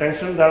ബിസിനസ്സിൽ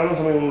ടെൻഷൻ ധാരാളം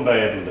സമയം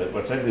ഉണ്ടായിട്ടുണ്ട്.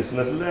 പക്ഷേ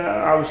ബിസിനസ്സിലെ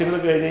ആവശ്യങ്ങൾ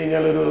കഴിഞ്ഞ്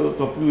കഴിഞ്ഞാൽ ഒരു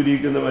തൊപ്പി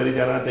ഉരിയിക്കുന്ന മാതിരി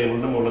ഞാൻ ആ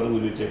ടേബിളിൻ്റെ മുകളിൽ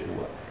ഉരിച്ചേ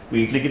പോവുക.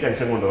 വീട്ടിലേക്ക്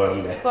ടെൻഷൻ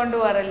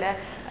കൊണ്ടുപോകാറില്ല.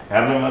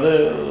 കാരണം അത്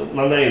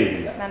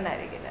നന്നായിരിക്കില്ല.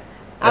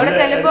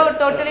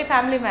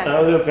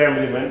 ഒരു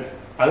ഫാമിലി മാൻ.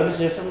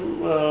 അതിനുശേഷം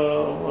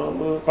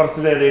കുറച്ച്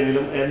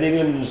നേരമെങ്കിലും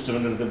എന്തെങ്കിലും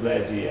ഇൻസ്ട്രുമെൻ്റ് എടുത്ത് പ്ലേ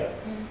ചെയ്യുക,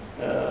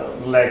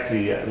 റിലാക്സ്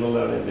ചെയ്യുക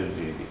എന്നുള്ളതാണ് എൻ്റെ ഒരു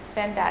രീതി.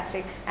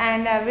 ഫാന്റാസ്റ്റിക്.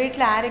 ആൻഡ്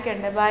വീട്ടിൽ ആരൊക്കെ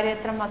ഉണ്ട്? ഭാര്യ,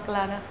 എത്ര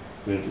മക്കളാണ്?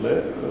 വീട്ടില്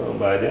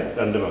ഭാര്യ,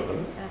 2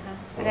 മക്കളും.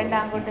 2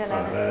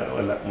 ആൺകുട്ടികളാണ്?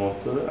 അല്ല,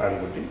 മൂത്തത്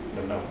ആൺകുട്ടി,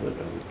 രണ്ടാമത്തത്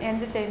പെൺകുട്ടി.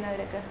 എന്ത്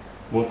ചെയ്യുന്നവരൊക്കെ?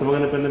 മൂത്ത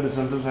മകനെ ഇപ്പം എൻ്റെ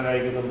ബിസിനസ്സിൽ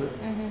സഹായിക്കുന്നുണ്ട്.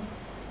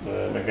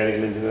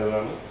 മെക്കാനിക്കൽ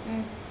എഞ്ചിനീയറാണ്.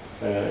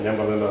 ഞാൻ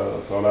പറഞ്ഞല്ലോ,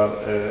 സോളാർ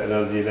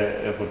എനർജിയിലെ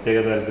പ്രത്യേക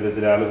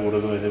താല്പര്യത്തിൽ ആൾ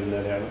കൂടുതലും അതിൻ്റെ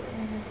പിന്നാലെയാണ്.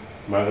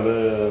 മകള്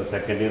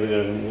 2nd ഇയർ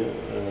കഴിഞ്ഞ്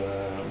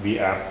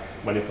BR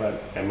മണിപ്പാൽ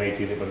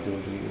MITയിൽ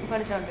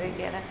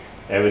പഠിച്ചുകൊണ്ടിരിക്കുകയാണ്.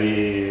 എവരി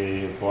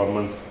 4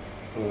 months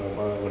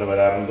ഇവിടെ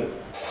വരാറുണ്ട്.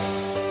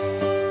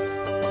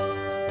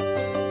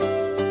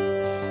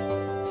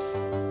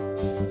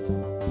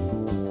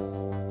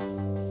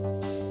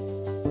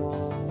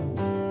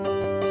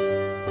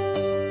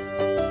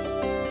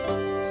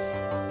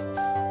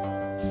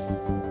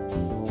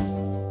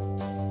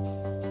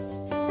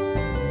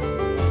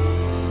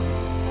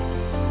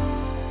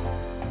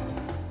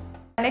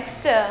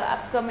 നെക്സ്റ്റ്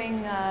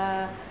അപ്കമിങ്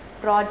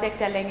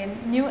പ്രോജക്റ്റ് അല്ലെങ്കിൽ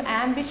ന്യൂ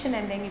ആംബിഷൻ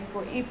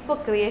എന്തെങ്കിലും ഇപ്പോൾ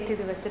ക്രിയേറ്റ്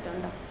ചെയ്ത്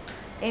വെച്ചിട്ടുണ്ടോ?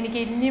 എനിക്ക്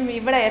ഇനിയും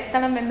ഇവിടെ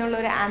എത്തണം എന്നുള്ള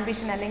ഒരു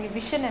ആംബിഷൻ അല്ലെങ്കിൽ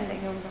വിഷൻ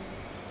എന്തെങ്കിലും ഉണ്ടോ?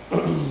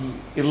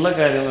 ഉള്ള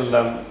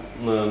കാര്യങ്ങളെല്ലാം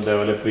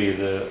ഡെവലപ്പ്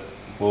ചെയ്ത്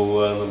പോകുക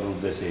എന്നുള്ള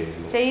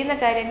ഉദ്ദേശമായിരുന്നു. ചെയ്യുന്ന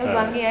കാര്യങ്ങൾ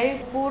ഭംഗിയായി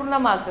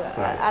പൂർണ്ണമാക്കുക,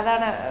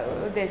 അതാണ്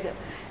ഉദ്ദേശം.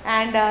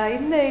 ആൻഡ്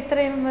ഇന്ന്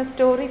ഇത്രയും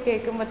സ്റ്റോറി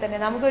കേൾക്കുമ്പോൾ തന്നെ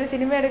നമുക്കൊരു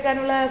സിനിമ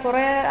എടുക്കാനുള്ള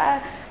കുറേ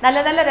നല്ല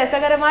നല്ല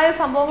രസകരമായ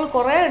സംഭവങ്ങൾ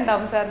കുറേ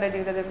ഉണ്ടാവും സാറിൻ്റെ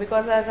ജീവിതത്തിൽ.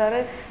 ബിക്കോസ് സാറ്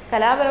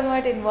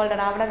കലാപരമായിട്ട് ഇൻവോൾവ്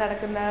ആണ്. അവിടെ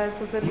നടക്കുന്ന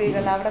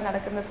കുസൃതികൾ, അവിടെ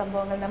നടക്കുന്ന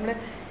സംഭവങ്ങൾ നമ്മൾ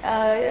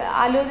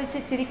ആലോചിച്ച്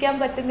ചിരിക്കാൻ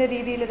പറ്റുന്ന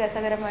രീതിയിൽ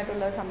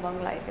രസകരമായിട്ടുള്ള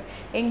സംഭവങ്ങളായിരിക്കും.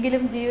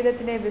 എങ്കിലും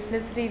ജീവിതത്തിൻ്റെ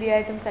ബിസിനസ്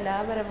രീതിയായിട്ടും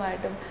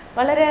കലാപരമായിട്ടും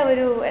വളരെ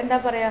ഒരു എന്താ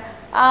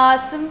പറയുക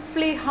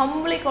സിംപ്ലി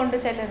ഹംബ്ലി കൊണ്ട്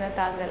ചെല്ലുന്ന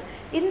താങ്കൾ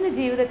ഇന്ന്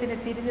ജീവിതത്തിന്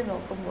തിരിഞ്ഞു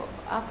നോക്കുമ്പോൾ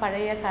ആ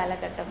പഴയ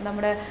കാലഘട്ടം,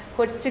 നമ്മുടെ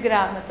കൊച്ചു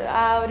ഗ്രാമത്ത്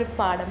ആ ഒരു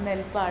പാടം,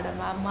 നെൽപ്പാടം,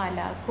 ആ മല,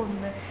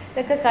 കുന്ന്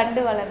ഇതൊക്കെ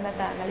കണ്ടു വളർന്ന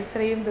താങ്കൾ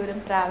ഇത്രയും ദൂരം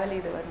ട്രാവൽ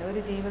ചെയ്ത് വന്ന് ഒരു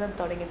ജീവിതം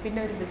തുടങ്ങി, പിന്നെ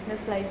ഒരു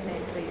ബിസിനസ് ലൈഫിന്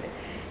എൻട്രി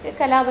ചെയ്ത്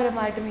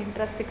കലാപരമായിട്ടും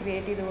ഇൻട്രസ്റ്റ്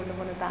ക്രിയേറ്റ് ചെയ്ത്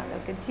കൊണ്ടുപോകുന്ന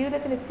താങ്കൾക്ക്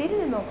ജീവിതത്തിന്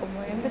തിരിഞ്ഞു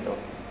നോക്കുമ്പോൾ എന്ത്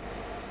തോന്നും?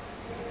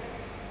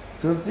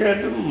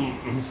 തീർച്ചയായിട്ടും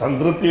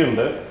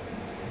സംതൃപ്തിയുണ്ട്.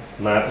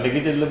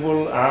 നാട്ടിലേക്ക് ചെല്ലുമ്പോൾ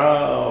ആ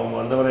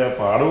എന്താ പറയുക,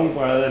 പാടവും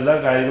എല്ലാ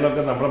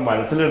കാര്യങ്ങളൊക്കെ നമ്മുടെ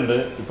മനസ്സിലുണ്ട്.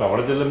 ഇപ്പം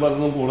അവിടെ ചെല്ലുമ്പോൾ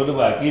അതൊന്നും കൂടുതൽ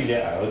ബാക്കിയില്ല.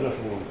 ആ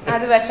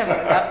ഒരു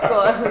വിഷമമുണ്ട്.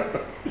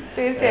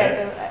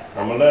 തീർച്ചയായിട്ടും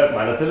നമ്മുടെ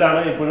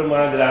മനസ്സിലാണ് ഇപ്പോഴും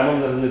ആ ഗ്രാമം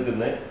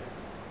നിലനിൽക്കുന്നത്.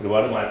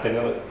 ഒരുപാട്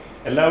മാറ്റങ്ങൾ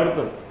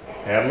എല്ലായിടത്തും,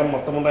 കേരളം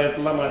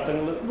മൊത്തമുണ്ടായിട്ടുള്ള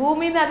മാറ്റങ്ങൾ.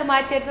 ഭൂമിയിൽ നിന്ന് അത്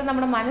മാറ്റിയെടുത്ത്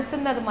നമ്മുടെ മനസ്സിൽ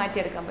നിന്ന് അത്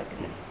മാറ്റിയെടുക്കാൻ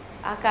പറ്റില്ല.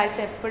 ആ കാഴ്ച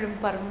എപ്പോഴും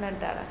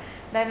പെർമനൻ്റ് ആണ്.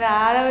 അതായത്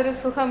ആ ഒരു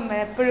സുഖം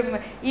എപ്പോഴും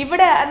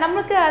ഇവിടെ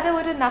നമുക്ക് അത്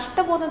ഒരു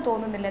നഷ്ടബോധം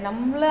തോന്നുന്നില്ല.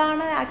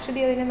 നമ്മളാണ്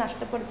ആക്ച്വലി അതിനെ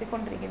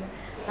നഷ്ടപ്പെടുത്തിക്കൊണ്ടിരിക്കുന്നത്.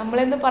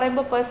 നമ്മളെന്ന്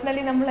പറയുമ്പോൾ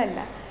പേഴ്സണലി നമ്മളല്ല,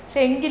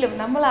 പക്ഷെ എങ്കിലും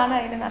നമ്മളാണ്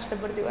അതിനെ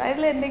നഷ്ടപ്പെടുത്തി.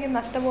 അതിൽ എന്തെങ്കിലും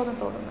നഷ്ടബോധം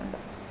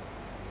തോന്നുന്നുണ്ടോ?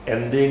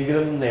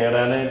 എന്തെങ്കിലും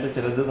നേടാനായിട്ട്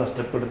ചിലത്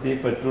നഷ്ടപ്പെടുത്തിയേ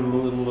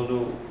പറ്റുള്ളൂ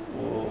എന്നുള്ളൊരു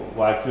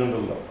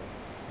വാക്യമുണ്ടല്ലോ,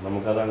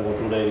 നമുക്കത്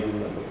അങ്ങോട്ടൂടെ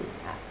ആയിരിക്കും.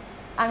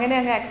 അങ്ങനെ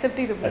അങ്ങ്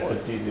അക്സെപ്റ്റ്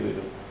ചെയ്ത്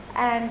വരും.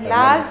 ആൻഡ്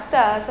ലാസ്റ്റ്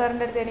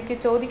സാറിൻ്റെ അടുത്ത് എനിക്ക്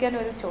ചോദിക്കാൻ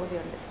ഒരു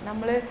ചോദ്യമുണ്ട്.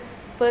 നമ്മൾ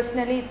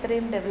പേഴ്സണലി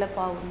ഇത്രയും ഡെവലപ്പ്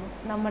ആവുന്നു,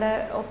 നമ്മുടെ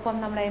ഒപ്പം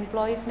നമ്മുടെ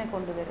എംപ്ലോയീസിനെ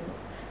കൊണ്ടുവരുന്നു.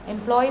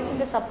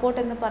 എംപ്ലോയീസിൻ്റെ സപ്പോർട്ട്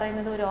എന്ന്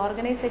പറയുന്നത് ഒരു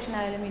ഓർഗനൈസേഷൻ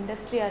ആയാലും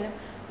ഇൻഡസ്ട്രി ആയാലും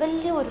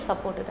വലിയ ഒരു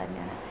സപ്പോർട്ട്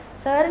തന്നെയാണ്.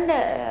 സാറിൻ്റെ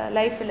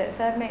ലൈഫിൽ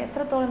സാറിന്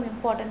എത്രത്തോളം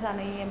ഇമ്പോർട്ടൻസ്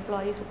ആണ് ഈ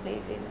എംപ്ലോയീസ് പ്ലേ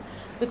ചെയ്യുന്നത്?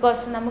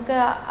 ബിക്കോസ്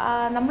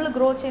നമ്മൾ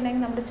ഗ്രോ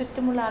ചെയ്യണമെങ്കിൽ നമ്മുടെ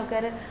ചുറ്റുമുള്ള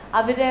ആൾക്കാർ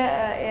അവരുടെ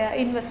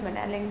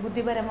ഇൻവെസ്റ്റ്മെൻറ്റ് അല്ലെങ്കിൽ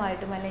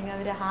ബുദ്ധിപരമായിട്ടും അല്ലെങ്കിൽ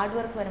അവരുടെ ഹാർഡ്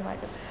വർക്ക്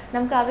പരമായിട്ടും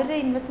നമുക്ക് അവരുടെ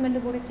ഇൻവെസ്റ്റ്മെൻറ്റ്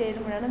കൂടി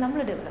ചേരുമ്പോഴാണ് നമ്മൾ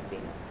ഡെവലപ്പ്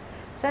ചെയ്യുന്നത്.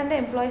 സാറിൻ്റെ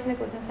എംപ്ലോയീസിനെ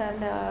കുറിച്ചും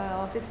സാറിൻ്റെ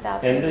ഓഫീസ്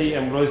സ്റ്റാഫ്, എൻ്റെ ഈ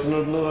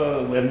എംപ്ലോയീസിനോട്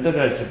എൻ്റെ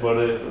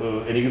കാഴ്ചപ്പാട്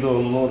എനിക്ക്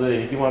തോന്നുന്നത്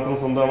എനിക്ക് മാത്രം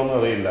സ്വന്തമാണെന്ന്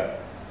അറിയില്ല.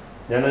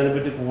 ഞാൻ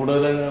അതിനെപ്പറ്റി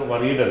കൂടുതൽ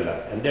വറീഡല്ല.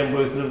 എൻ്റെ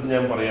എംപ്ലോയീസിൻ്റെ അടുത്ത്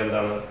ഞാൻ പറയാം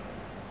എന്താണ്,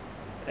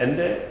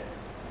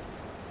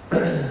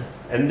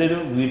 എൻ്റെ ഒരു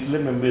വീട്ടിലെ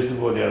മെമ്പേഴ്സ്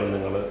പോലെയാണ്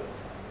നിങ്ങൾ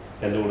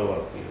എൻ്റെ കൂടെ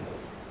വർക്ക് ചെയ്യുന്നത്.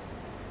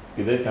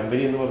 ഇത്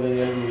കമ്പനി എന്ന് പറഞ്ഞു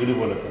കഴിഞ്ഞാൽ വീട്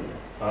പോലെ തന്നെ.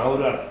 ആ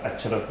ഒരു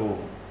അച്ചടക്കവും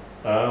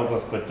ആ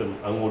റെസ്പെക്റ്റും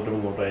അങ്ങോട്ടും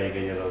ഇങ്ങോട്ടും ആയി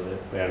കഴിഞ്ഞാൽ അത്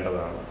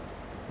വേണ്ടതാണ്.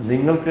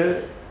 നിങ്ങൾക്ക്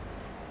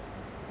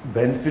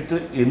ബെനിഫിറ്റ്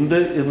ഉണ്ട്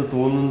എന്ന്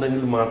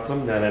തോന്നുന്നുണ്ടെങ്കിൽ മാത്രം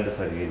ഞാനായിട്ട്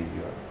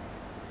സഹകരിക്കുക.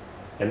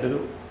 എൻ്റെ ഒരു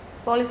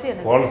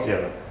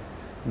പോളിസിയാണ്.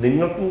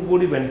 നിങ്ങൾക്കും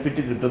കൂടി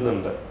ബെനിഫിറ്റ്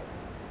കിട്ടുന്നുണ്ട്.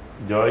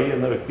 ജോയ്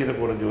എന്ന വ്യക്തിയുടെ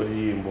കൂടെ ജോലി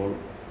ചെയ്യുമ്പോൾ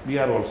V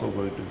are also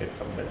going to get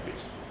some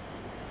benefits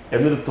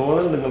എന്നൊരു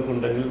തോന്നൽ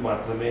നിങ്ങൾക്കുണ്ടെങ്കിൽ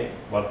മാത്രമേ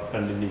വർക്ക്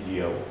കണ്ടിന്യൂ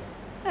ചെയ്യാവൂ.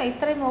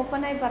 ഇത്രയും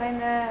ഓപ്പണായി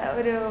പറയുന്ന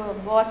ഒരു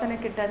ബോസിനെ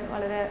കിട്ടാൻ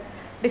വളരെ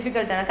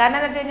ഡിഫിക്കൽട്ടാണ്. കാരണം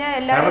എന്താ വെച്ച് കഴിഞ്ഞാൽ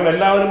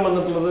എല്ലാവരും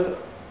വന്നിട്ടുള്ളത്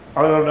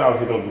അവരവരുടെ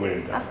ആവശ്യങ്ങൾക്ക്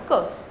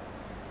വേണ്ടിയിട്ടാണ്.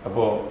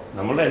 അപ്പോൾ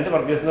എൻ്റെ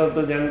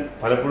വർക്കേഴ്സിനകത്ത് ഞാൻ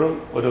പലപ്പോഴും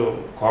ഒരു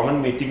കോമൺ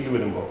മീറ്റിങ്ങിൽ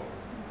വരുമ്പോൾ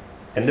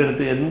എൻ്റെ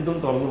അടുത്ത് എന്തും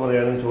തുറന്നു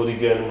പറയാനും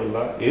ചോദിക്കാനുമുള്ള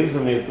ഏത്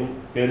സമയത്തും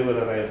കയറി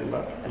വരാനായിട്ടുള്ള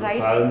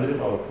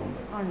സ്വാതന്ത്ര്യം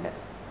അവർക്കുണ്ട്.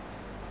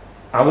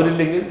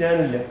 അവരില്ലെങ്കിൽ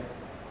ഞാനില്ല.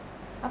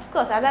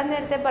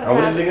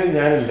 അവരില്ലെങ്കിൽ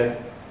ഞാനില്ല.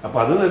 അപ്പം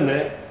അത് തന്നെ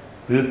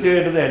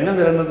തീർച്ചയായിട്ടും എന്നെ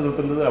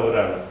നിലനിർത്തേണ്ടത്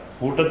അവരാണ്.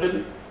 കൂട്ടത്തിൽ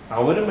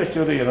അവരും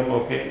മെഷൂർ ചെയ്യണം.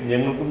 ഓക്കെ,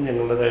 ഞങ്ങൾക്കും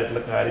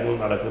ഞങ്ങളുടേതായിട്ടുള്ള കാര്യങ്ങൾ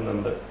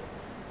നടക്കുന്നുണ്ട്,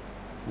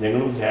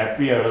 ഞങ്ങളും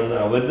ഹാപ്പിയാണെന്ന്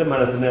അവരുടെ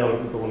മനസ്സിനെ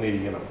അവർക്ക്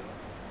തോന്നിയിരിക്കണം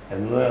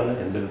എന്നതാണ്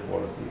എൻ്റെ ഒരു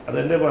പോളിസി.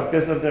 അതെൻ്റെ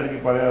വർക്കേഴ്സിനടുത്ത്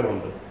ഇടയ്ക്ക്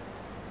പറയാറുണ്ട്.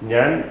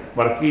 ഞാൻ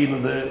വർക്ക്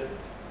ചെയ്യുന്നത്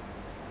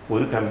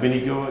ഒരു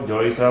കമ്പനിക്കോ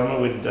ജോയ് സാറിനോ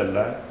വേണ്ടിയിട്ടല്ല,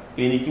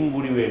 എനിക്കും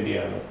കൂടി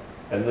വേണ്ടിയാണ്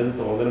എന്നൊരു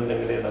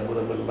തോന്നലുണ്ടെങ്കിലേ നമ്മൾ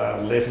തമ്മിലുള്ള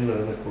റിലേഷൻ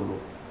നിലനിൽക്കുള്ളൂ.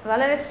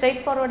 വളരെ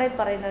സ്ട്രെയിറ്റ് ഫോർവേഡായി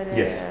പറയുന്ന ഒരു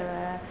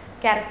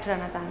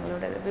ക്യാരക്ടറാണ്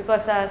താങ്കളുടേത്.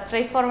 ബിക്കോസ്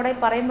സ്ട്രെയിറ്റ് ഫോർവേഡായി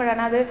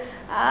പറയുമ്പോഴാണ് അത്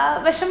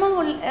വിഷമം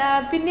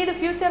പിന്നീട്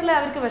ഫ്യൂച്ചറിൽ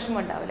അവർക്ക് വിഷമം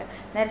ഉണ്ടാവില്ല.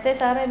 നേരത്തെ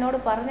സാറ് എന്നോട്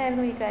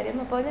പറഞ്ഞായിരുന്നു ഈ കാര്യം.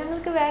 അപ്പോൾ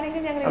ഞങ്ങൾക്ക്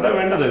വേണമെങ്കിൽ ഞങ്ങൾ അതാ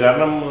വേണ്ടത്.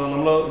 കാരണം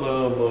നമ്മൾ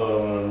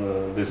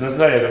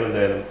ബിസിനസ്സിലായാലും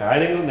എന്തായാലും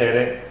കാര്യങ്ങൾ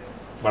നേരെ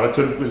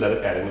വളച്ചൊടുപ്പില്ലാതെ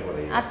കാര്യങ്ങൾ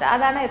പറയും.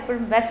 അതാണ്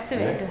എപ്പോഴും ബെസ്റ്റ്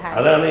വേ ടു ഹാവ്.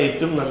 അതാണ്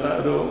ഏറ്റവും നല്ല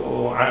ഒരു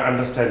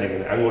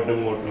അണ്ടർസ്റ്റാൻഡിങ്. അങ്ങോട്ടും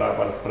ഇങ്ങോട്ടുള്ള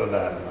പരസ്പര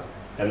ധാരണ.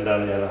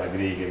 എന്താണ് ഞാൻ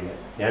ആഗ്രഹിക്കുന്നത്,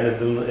 ഞാൻ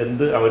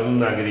എന്ത് അവരിൽ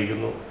നിന്ന്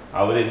ആഗ്രഹിക്കുന്നു,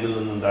 അവരെന്നിൽ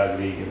നിന്ന് എന്ത്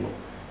ആഗ്രഹിക്കുന്നു,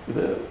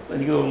 ഇത്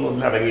എനിക്ക് തോന്നുന്നു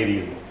അതിൽ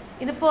അടങ്ങിയിരിക്കുന്നു.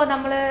 ഇതിപ്പോൾ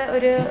നമ്മൾ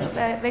ഒരു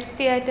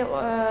വ്യക്തിയായിട്ട്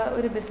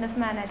ഒരു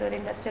ബിസിനസ്മാനായിട്ട് ഒരു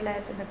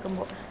ഇൻഡസ്ട്രിയലായിട്ട്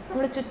നിൽക്കുമ്പോൾ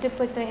നമ്മൾ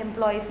ചുറ്റപ്പെട്ട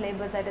എംപ്ലോയീസ്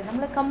ലേബേഴ്സായിട്ട്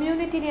നമ്മൾ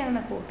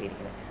കമ്മ്യൂണിറ്റിനെയാണ്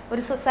കൂട്ടിയിരിക്കുന്നത്,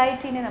 ഒരു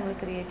സൊസൈറ്റീനെ നമ്മൾ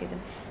ക്രിയേറ്റ്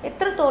ചെയ്തിട്ടുണ്ട്.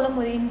 എത്രത്തോളം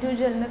ഒരു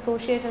ഇൻഡിവിജ്വലിന്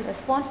സോഷ്യേറ്റൽ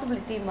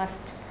റെസ്പോൺസിബിലിറ്റി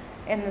മസ്റ്റ്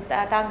എന്ന്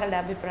താങ്കളുടെ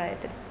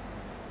അഭിപ്രായത്തിൽ?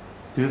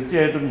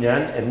 തീർച്ചയായിട്ടും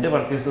ഞാൻ എൻ്റെ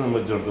വർക്കേഴ്സിനെ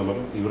സംബന്ധിച്ചിടത്തോളം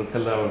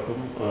ഇവർക്കെല്ലാവർക്കും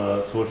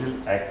സോഷ്യൽ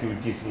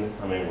ആക്ടിവിറ്റീസിന്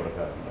സമയം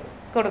കൊടുക്കാറുണ്ട്.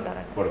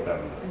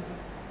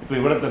 ഇപ്പോൾ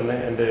ഇവിടെ തന്നെ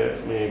എൻ്റെ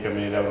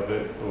കമ്പനിയിൽ അവർക്ക്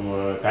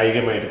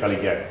കായികമായിട്ട്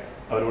കളിക്കാൻ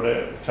അവരിവിടെ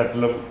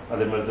ഷട്ടിലും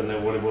അതേമാതിരി തന്നെ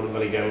വോളിബോളും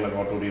കളിക്കാനുള്ള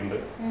കോട്ടുകൂടിയുണ്ട്.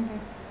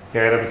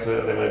 ക്യാരംസ്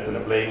അതേമാതിരി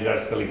തന്നെ പ്ലേയിങ്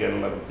കാർഡ്സ്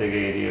കളിക്കാനുള്ള പ്രത്യേക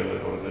ഏരിയകൾ,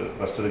 അവർക്ക്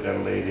റെസ്റ്റ്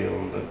എടുക്കാനുള്ള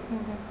ഏരിയകളുണ്ട്.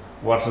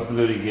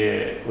 വർഷത്തിലൊരിക്കൽ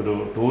ഒരു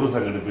ടൂർ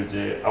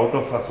സംഘടിപ്പിച്ച് ഔട്ട്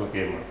ഓഫ്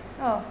അൽ-ഖൈമ,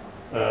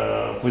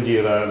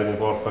 ഫുജീറ അല്ലെങ്കിൽ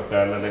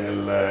കോർഫക്കാൻ അല്ലെങ്കിൽ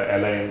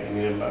എലൈൻ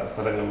ഇങ്ങനെയുള്ള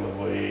സ്ഥലങ്ങളിൽ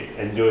പോയി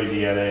എൻജോയ്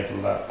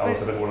ചെയ്യാനായിട്ടുള്ള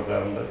അവസരം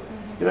കൊടുക്കാറുണ്ട്.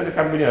 ഇതൊക്കെ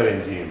കമ്പനി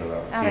അറേഞ്ച്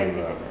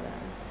ചെയ്യുന്നതാണ്.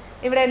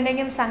 ഇവിടെ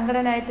എന്തെങ്കിലും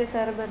സംഘടനയായിട്ട്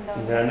സാർ ബന്ധം?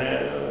 ഞാൻ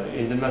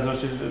ഇന്ത്യൻ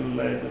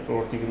അസോസിയേഷനിലായിട്ട്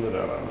പ്രവർത്തിക്കുന്ന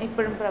ഒരാളാണ്.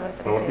 ഇപ്പോഴും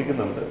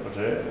പ്രവർത്തിക്കുന്നുണ്ട്.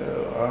 പക്ഷേ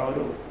ആ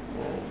ഒരു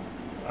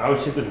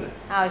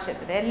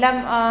ആവശ്യത്തിന് എല്ലാം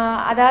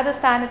അതാത്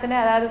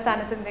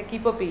സ്ഥാനത്തിന്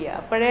കീപ്പപ്പ് ചെയ്യുക.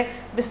 അപ്പോഴേ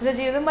ബിസിനസ്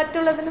ജീവിതം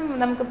മറ്റുള്ളതിനും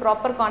നമുക്ക്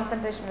പ്രോപ്പർ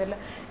കോൺസെൻട്രേഷൻ വരില്ല.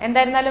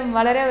 എന്തായിരുന്നാലും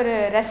വളരെ ഒരു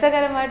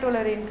രസകരമായിട്ടുള്ള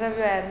ഒരു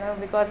ഇൻ്റർവ്യൂ ആയിരുന്നു.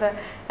 ബിക്കോസ്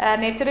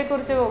നേച്ചറെ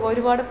കുറിച്ച്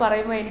ഒരുപാട്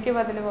പറയുമ്പോൾ എനിക്കും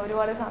അതിൽ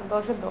ഒരുപാട്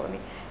സന്തോഷം തോന്നി.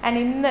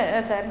 ആൻഡ് ഇന്ന്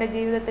സാറിൻ്റെ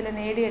ജീവിതത്തിൽ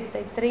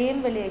നേടിയെടുത്ത ഇത്രയും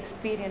വലിയ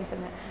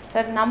എക്സ്പീരിയൻസിന്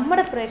സാർ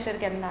നമ്മുടെ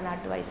പ്രേക്ഷകർക്ക് എന്താണ്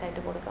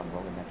അഡ്വൈസായിട്ട് കൊടുക്കാൻ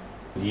പോകുന്നത്?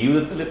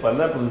 ജീവിതത്തിൽ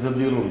പല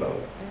പ്രതിസന്ധികളും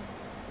ഉണ്ടാവും,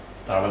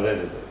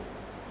 തളരരുത്.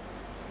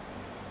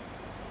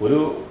 ഒരു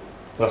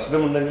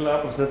പ്രശ്നമുണ്ടെങ്കിൽ ആ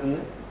പ്രശ്നത്തിന്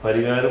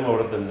പരിഹാരം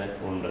അവിടെ തന്നെ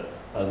ഉണ്ട്.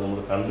 അത് നമ്മൾ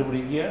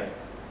കണ്ടുപിടിക്കുക,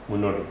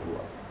 മുന്നോട്ട്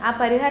പോവുക. ആ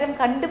പരിഹാരം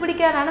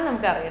കണ്ടുപിടിക്കാനാണ്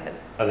നമുക്ക് അറിയേണ്ടത്.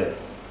 അതെ,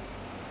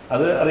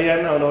 അത് അറിയാൻ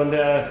അവനവൻ്റെ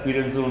ആ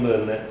എക്സ്പീരിയൻസ് കൊണ്ട്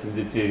തന്നെ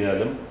ചിന്തിച്ചു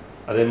കഴിഞ്ഞാലും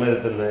അതേമാതിരി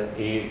തന്നെ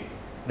ഈ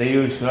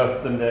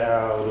ദൈവവിശ്വാസത്തിൻ്റെ ആ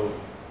ഒരു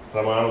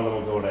പ്രമാണം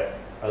നമുക്കവിടെ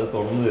അത്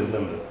തുറന്നു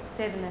തരുന്നുണ്ട്.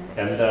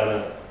 എന്താണ്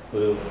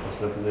ഒരു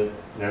പ്രശ്നത്തിന്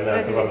ഞാൻ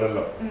നേരത്തെ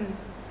പറഞ്ഞല്ലോ,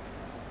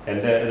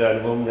 എൻ്റെ ഒരു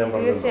അനുഭവം ഞാൻ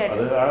പറഞ്ഞല്ലോ,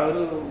 അത് ആ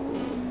ഒരു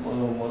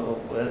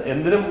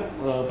എന്തിനും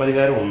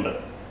പരിഹാരമുണ്ട്.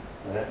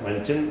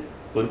 മനുഷ്യൻ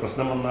ഒരു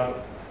പ്രശ്നം വന്നാൽ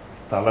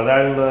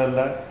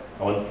തളരാനുള്ളതല്ല,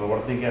 അവൻ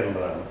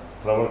പ്രവർത്തിക്കാനുള്ളതാണ്.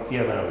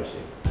 പ്രവർത്തിയാണ്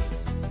ആവശ്യം.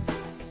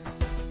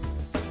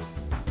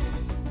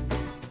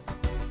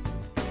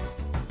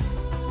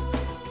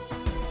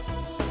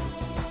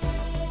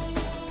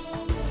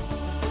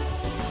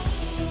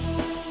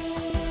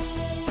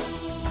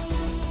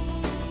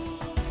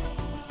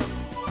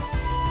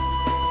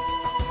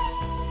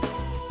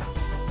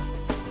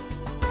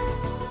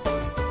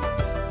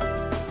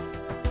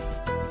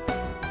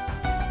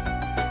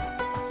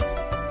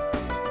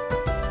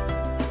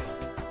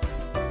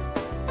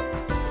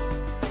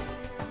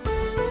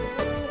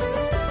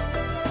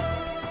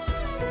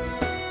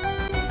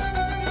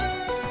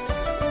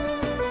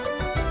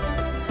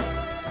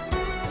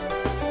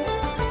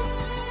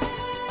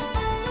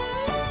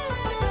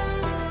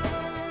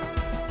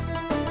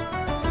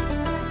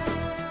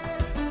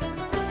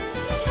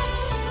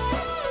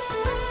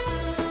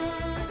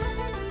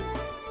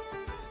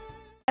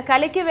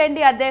 കലയ്ക്ക്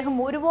വേണ്ടി അദ്ദേഹം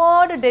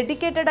ഒരുപാട്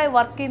ഡെഡിക്കേറ്റഡായി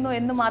വർക്ക് ചെയ്യുന്നു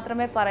എന്ന്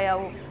മാത്രമേ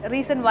പറയാവൂ.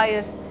 Reason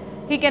vice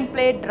he can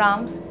play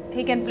drums,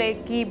 he can play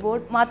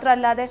keyboard.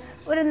 മാത്രമല്ലാതെ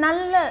ഒരു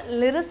നല്ല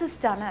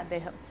ലിറിസിസ്റ്റാണ്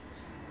അദ്ദേഹം.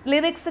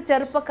 ലിറിക്സ്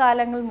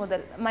ചെറുപ്പകാലങ്ങൾ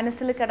മുതൽ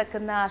മനസ്സിൽ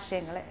കിടക്കുന്ന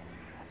ആശയങ്ങളെ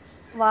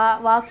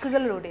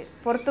വാക്കുകളിലൂടെ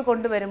പുറത്ത്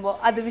കൊണ്ടുവരുമ്പോൾ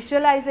അത്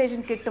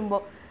വിഷ്വലൈസേഷൻ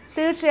കിട്ടുമ്പോൾ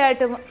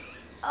തീർച്ചയായിട്ടും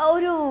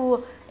ഒരു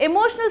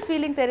എമോഷണൽ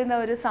ഫീലിംഗ് തരുന്ന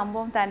ഒരു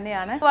സംഭവം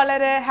തന്നെയാണ്.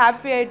 വളരെ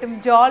ഹാപ്പി ആയിട്ടും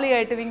ജോളി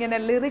ആയിട്ടും ഇങ്ങനെ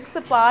ലിറിക്സ്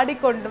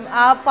പാടിക്കൊണ്ടും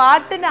ആ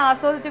പാട്ടിനെ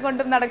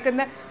ആസ്വദിച്ചുകൊണ്ടും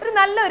നടക്കുന്ന ഒരു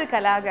നല്ലൊരു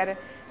കലാകാരൻ.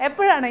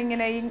 എപ്പോഴാണ്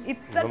ഇങ്ങനെ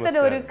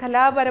ഇത്തരത്തിലുള്ള ഒരു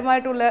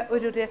കലാപരമായിട്ടുള്ള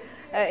ഒരു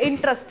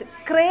ഇൻട്രസ്റ്റ്,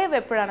 ക്രേവ്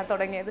എപ്പോഴാണ്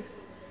തുടങ്ങിയത്?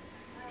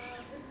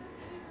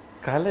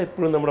 കല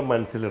എപ്പോഴും നമ്മുടെ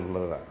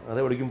മനസ്സിലുള്ളതാണ്,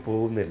 അതെവിടേക്കും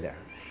പോകുന്നില്ല.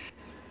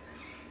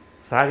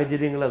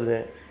 സാഹചര്യങ്ങൾ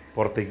അതിനെ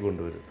പുറത്തേക്ക്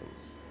കൊണ്ടുവരുത്തും.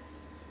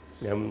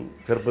 ഞാൻ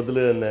ചെറുപ്പത്തിൽ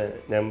തന്നെ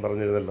ഞാൻ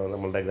പറഞ്ഞിരുന്നല്ലോ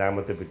നമ്മളുടെ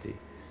ഗ്രാമത്തെപ്പറ്റി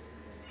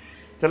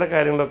ചില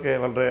കാര്യങ്ങളൊക്കെ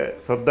വളരെ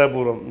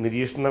ശ്രദ്ധാപൂർവം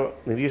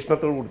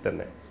നിരീക്ഷണത്തോടു കൂടി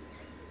തന്നെ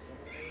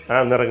ആ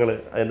നിറങ്ങൾ,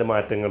 അതിൻ്റെ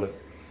മാറ്റങ്ങൾ,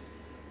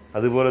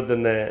 അതുപോലെ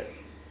തന്നെ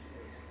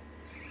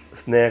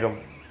സ്നേഹം,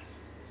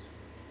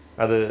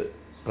 അത്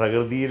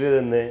പ്രകൃതിയിൽ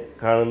തന്നെ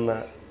കാണുന്ന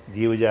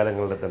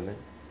ജീവജാലങ്ങളുടെ തന്നെ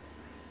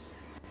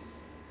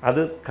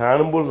അത്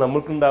കാണുമ്പോൾ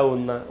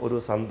നമ്മൾക്കുണ്ടാവുന്ന ഒരു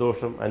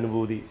സന്തോഷം,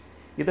 അനുഭൂതി,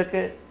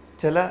 ഇതൊക്കെ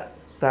ചില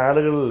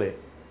താളുകളിൽ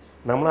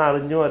നമ്മൾ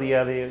അറിഞ്ഞോ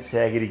അറിയാതെയോ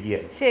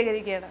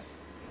ശേഖരിക്കുകയാണ്.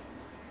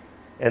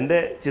 എൻ്റെ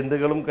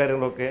ചിന്തകളും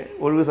കാര്യങ്ങളൊക്കെ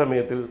ഒഴിവ്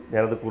സമയത്തിൽ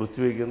ഞാനത് കുറിച്ച്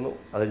വയ്ക്കുന്നു.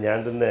 അത് ഞാൻ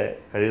തന്നെ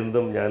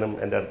കഴിയുന്നതും ഞാനും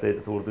എൻ്റെ അടുത്ത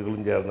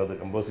സുഹൃത്തുക്കളും ചേർന്നത്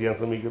കമ്പോസ് ചെയ്യാൻ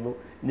ശ്രമിക്കുന്നു.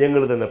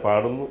 ഞങ്ങൾ തന്നെ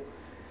പാടുന്നു,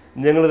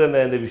 ഞങ്ങൾ തന്നെ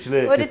അതിൻ്റെ വിഷ്വൽ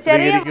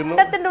ചിത്രീകരിക്കുന്നു,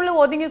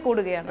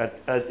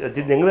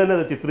 ഞങ്ങൾ തന്നെ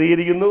അത്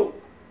ചിത്രീകരിക്കുന്നു,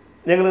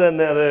 ഞങ്ങൾ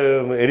തന്നെ അത്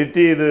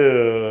എഡിറ്റ് ചെയ്ത്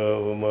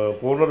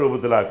പൂർണ്ണ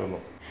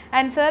രൂപത്തിലാക്കുന്നു.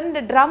 ആൻഡ്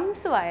സാറിൻ്റെ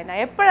ഡ്രംസ് വായന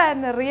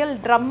എപ്പോഴായിരുന്നു റിയൽ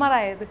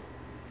ഡ്രമ്മറായത്?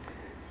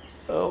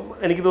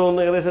 എനിക്ക്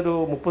തോന്നുന്നു ഏകദേശം ഒരു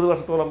 30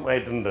 വർഷത്തോളം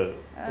ആയിട്ടുണ്ട്.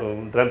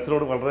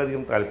 ഡ്രംസിനോട്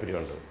വളരെയധികം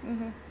താല്പര്യമുണ്ട്.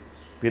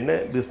 പിന്നെ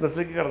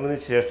ബിസിനസ്സിലേക്ക് കടന്നതിന്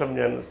ശേഷം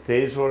ഞാൻ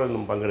സ്റ്റേജ്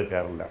ഷോയിലൊന്നും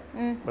പങ്കെടുക്കാറില്ല.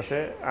 പക്ഷേ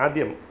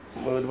ആദ്യം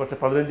ഒരു പക്ഷേ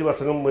 15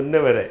 വർഷം മുന്നേ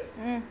വരെ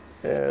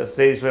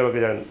സ്റ്റേജ് ഷോ ഒക്കെ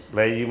ഞാൻ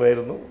പ്ലേ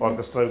ചെയ്യുമായിരുന്നു.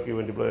 ഓർക്കസ്ട്രയ്ക്ക്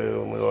വേണ്ടി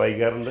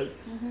വായിക്കാറുണ്ട്.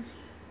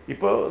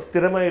 ഇപ്പോൾ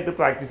സ്ഥിരമായിട്ട്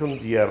പ്രാക്ടീസ് ഒന്നും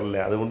ചെയ്യാറില്ല.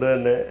 അതുകൊണ്ട്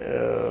തന്നെ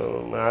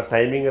ആ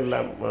ടൈമിംഗ്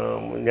എല്ലാം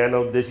ഞാൻ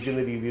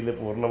ഉദ്ദേശിക്കുന്ന രീതിയിൽ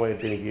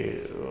പൂർണ്ണമായിട്ട് എനിക്ക്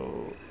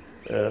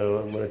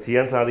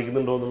ചെയ്യാൻ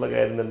സാധിക്കുന്നുണ്ടോ എന്നുള്ള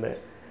കാര്യം തന്നെ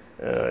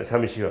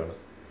സംശയമാണ്.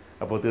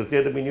 അപ്പോൾ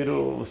തീർച്ചയായിട്ടും ഇനിയൊരു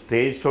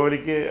സ്റ്റേജ്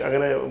ഷോയിലേക്ക്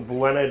അങ്ങനെ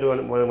പോകാനായിട്ട്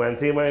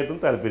മാനസികമായിട്ടും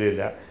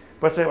താല്പര്യമില്ല.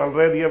 പക്ഷേ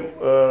വളരെയധികം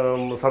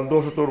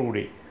സന്തോഷത്തോടു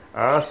കൂടി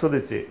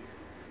ആസ്വദിച്ച്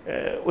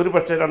ഒരു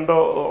പക്ഷേ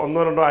ഒന്നോ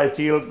രണ്ടോ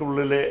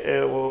ആഴ്ചകൾക്കുള്ളിൽ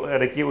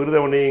ഇടയ്ക്ക് ഒരു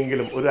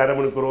തവണയെങ്കിലും ഒരു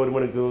അരമണിക്കൂറോ 1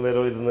 മണിക്കൂർ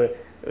നേരം ഇരുന്ന്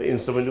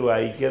ഇൻസ്ട്രുമെന്റ്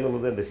വായിക്കുക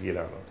എന്നുള്ളത് എൻ്റെ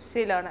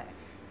ശീലമാണ്.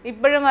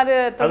 ഇപ്പോഴും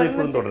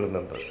അതിപ്പോഴും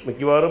തുടരുന്നുണ്ട്.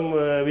 മിക്കവാറും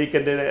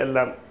വീക്കെൻഡ്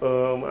എല്ലാം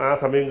ആ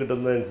സമയം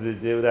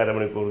കിട്ടുന്നതനുസരിച്ച് ഒരു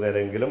അരമണിക്കൂർ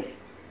നേരമെങ്കിലും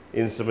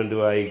ഇൻസ്ട്രുമെന്റ്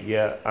വായിക്കുക,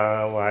 ആ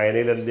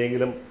വായനയിൽ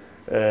എന്തെങ്കിലും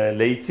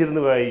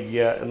ലയിച്ചിരുന്ന്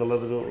വായിക്കുക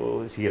എന്നുള്ളതൊരു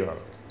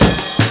ശീലമാണ്.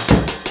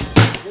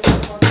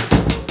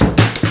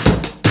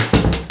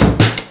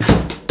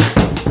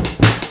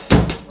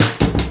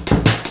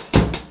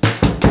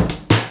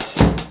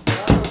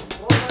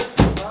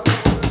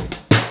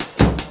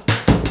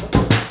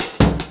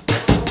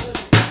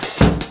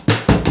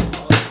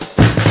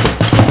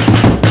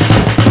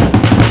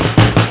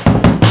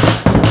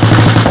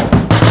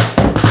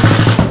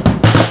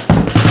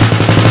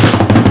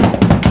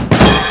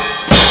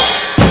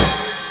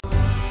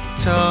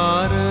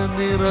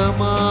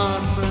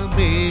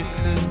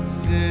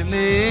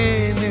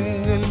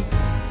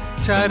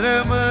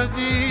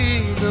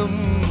 ചരമഗീതം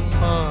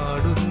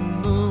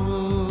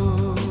പാടുന്നുവോ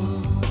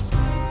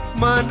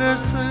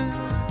മനസ്സ്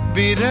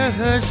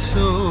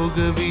വിരഹശോക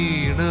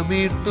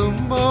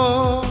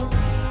വീണമിട്ടുമ്പോൾ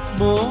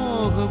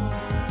മോഹം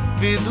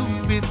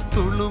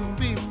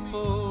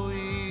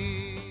വിതുമ്പിത്തുളുമ്പിപ്പോയി.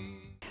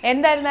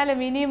 എന്തായിരുന്നാലും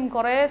ഇനിയും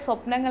കുറേ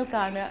സ്വപ്നങ്ങൾ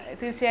കാണുക.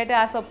 തീർച്ചയായിട്ടും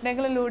ആ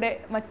സ്വപ്നങ്ങളിലൂടെ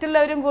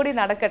മറ്റുള്ളവരും കൂടി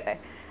നടക്കട്ടെ,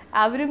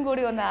 അവരും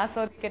കൂടി ഒന്ന്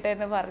ആസ്വദിക്കട്ടെ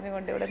എന്ന്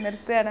പറഞ്ഞുകൊണ്ട് ഇവിടെ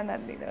നിർത്തുകയാണ്.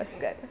 നന്ദി,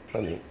 നമസ്കാരം.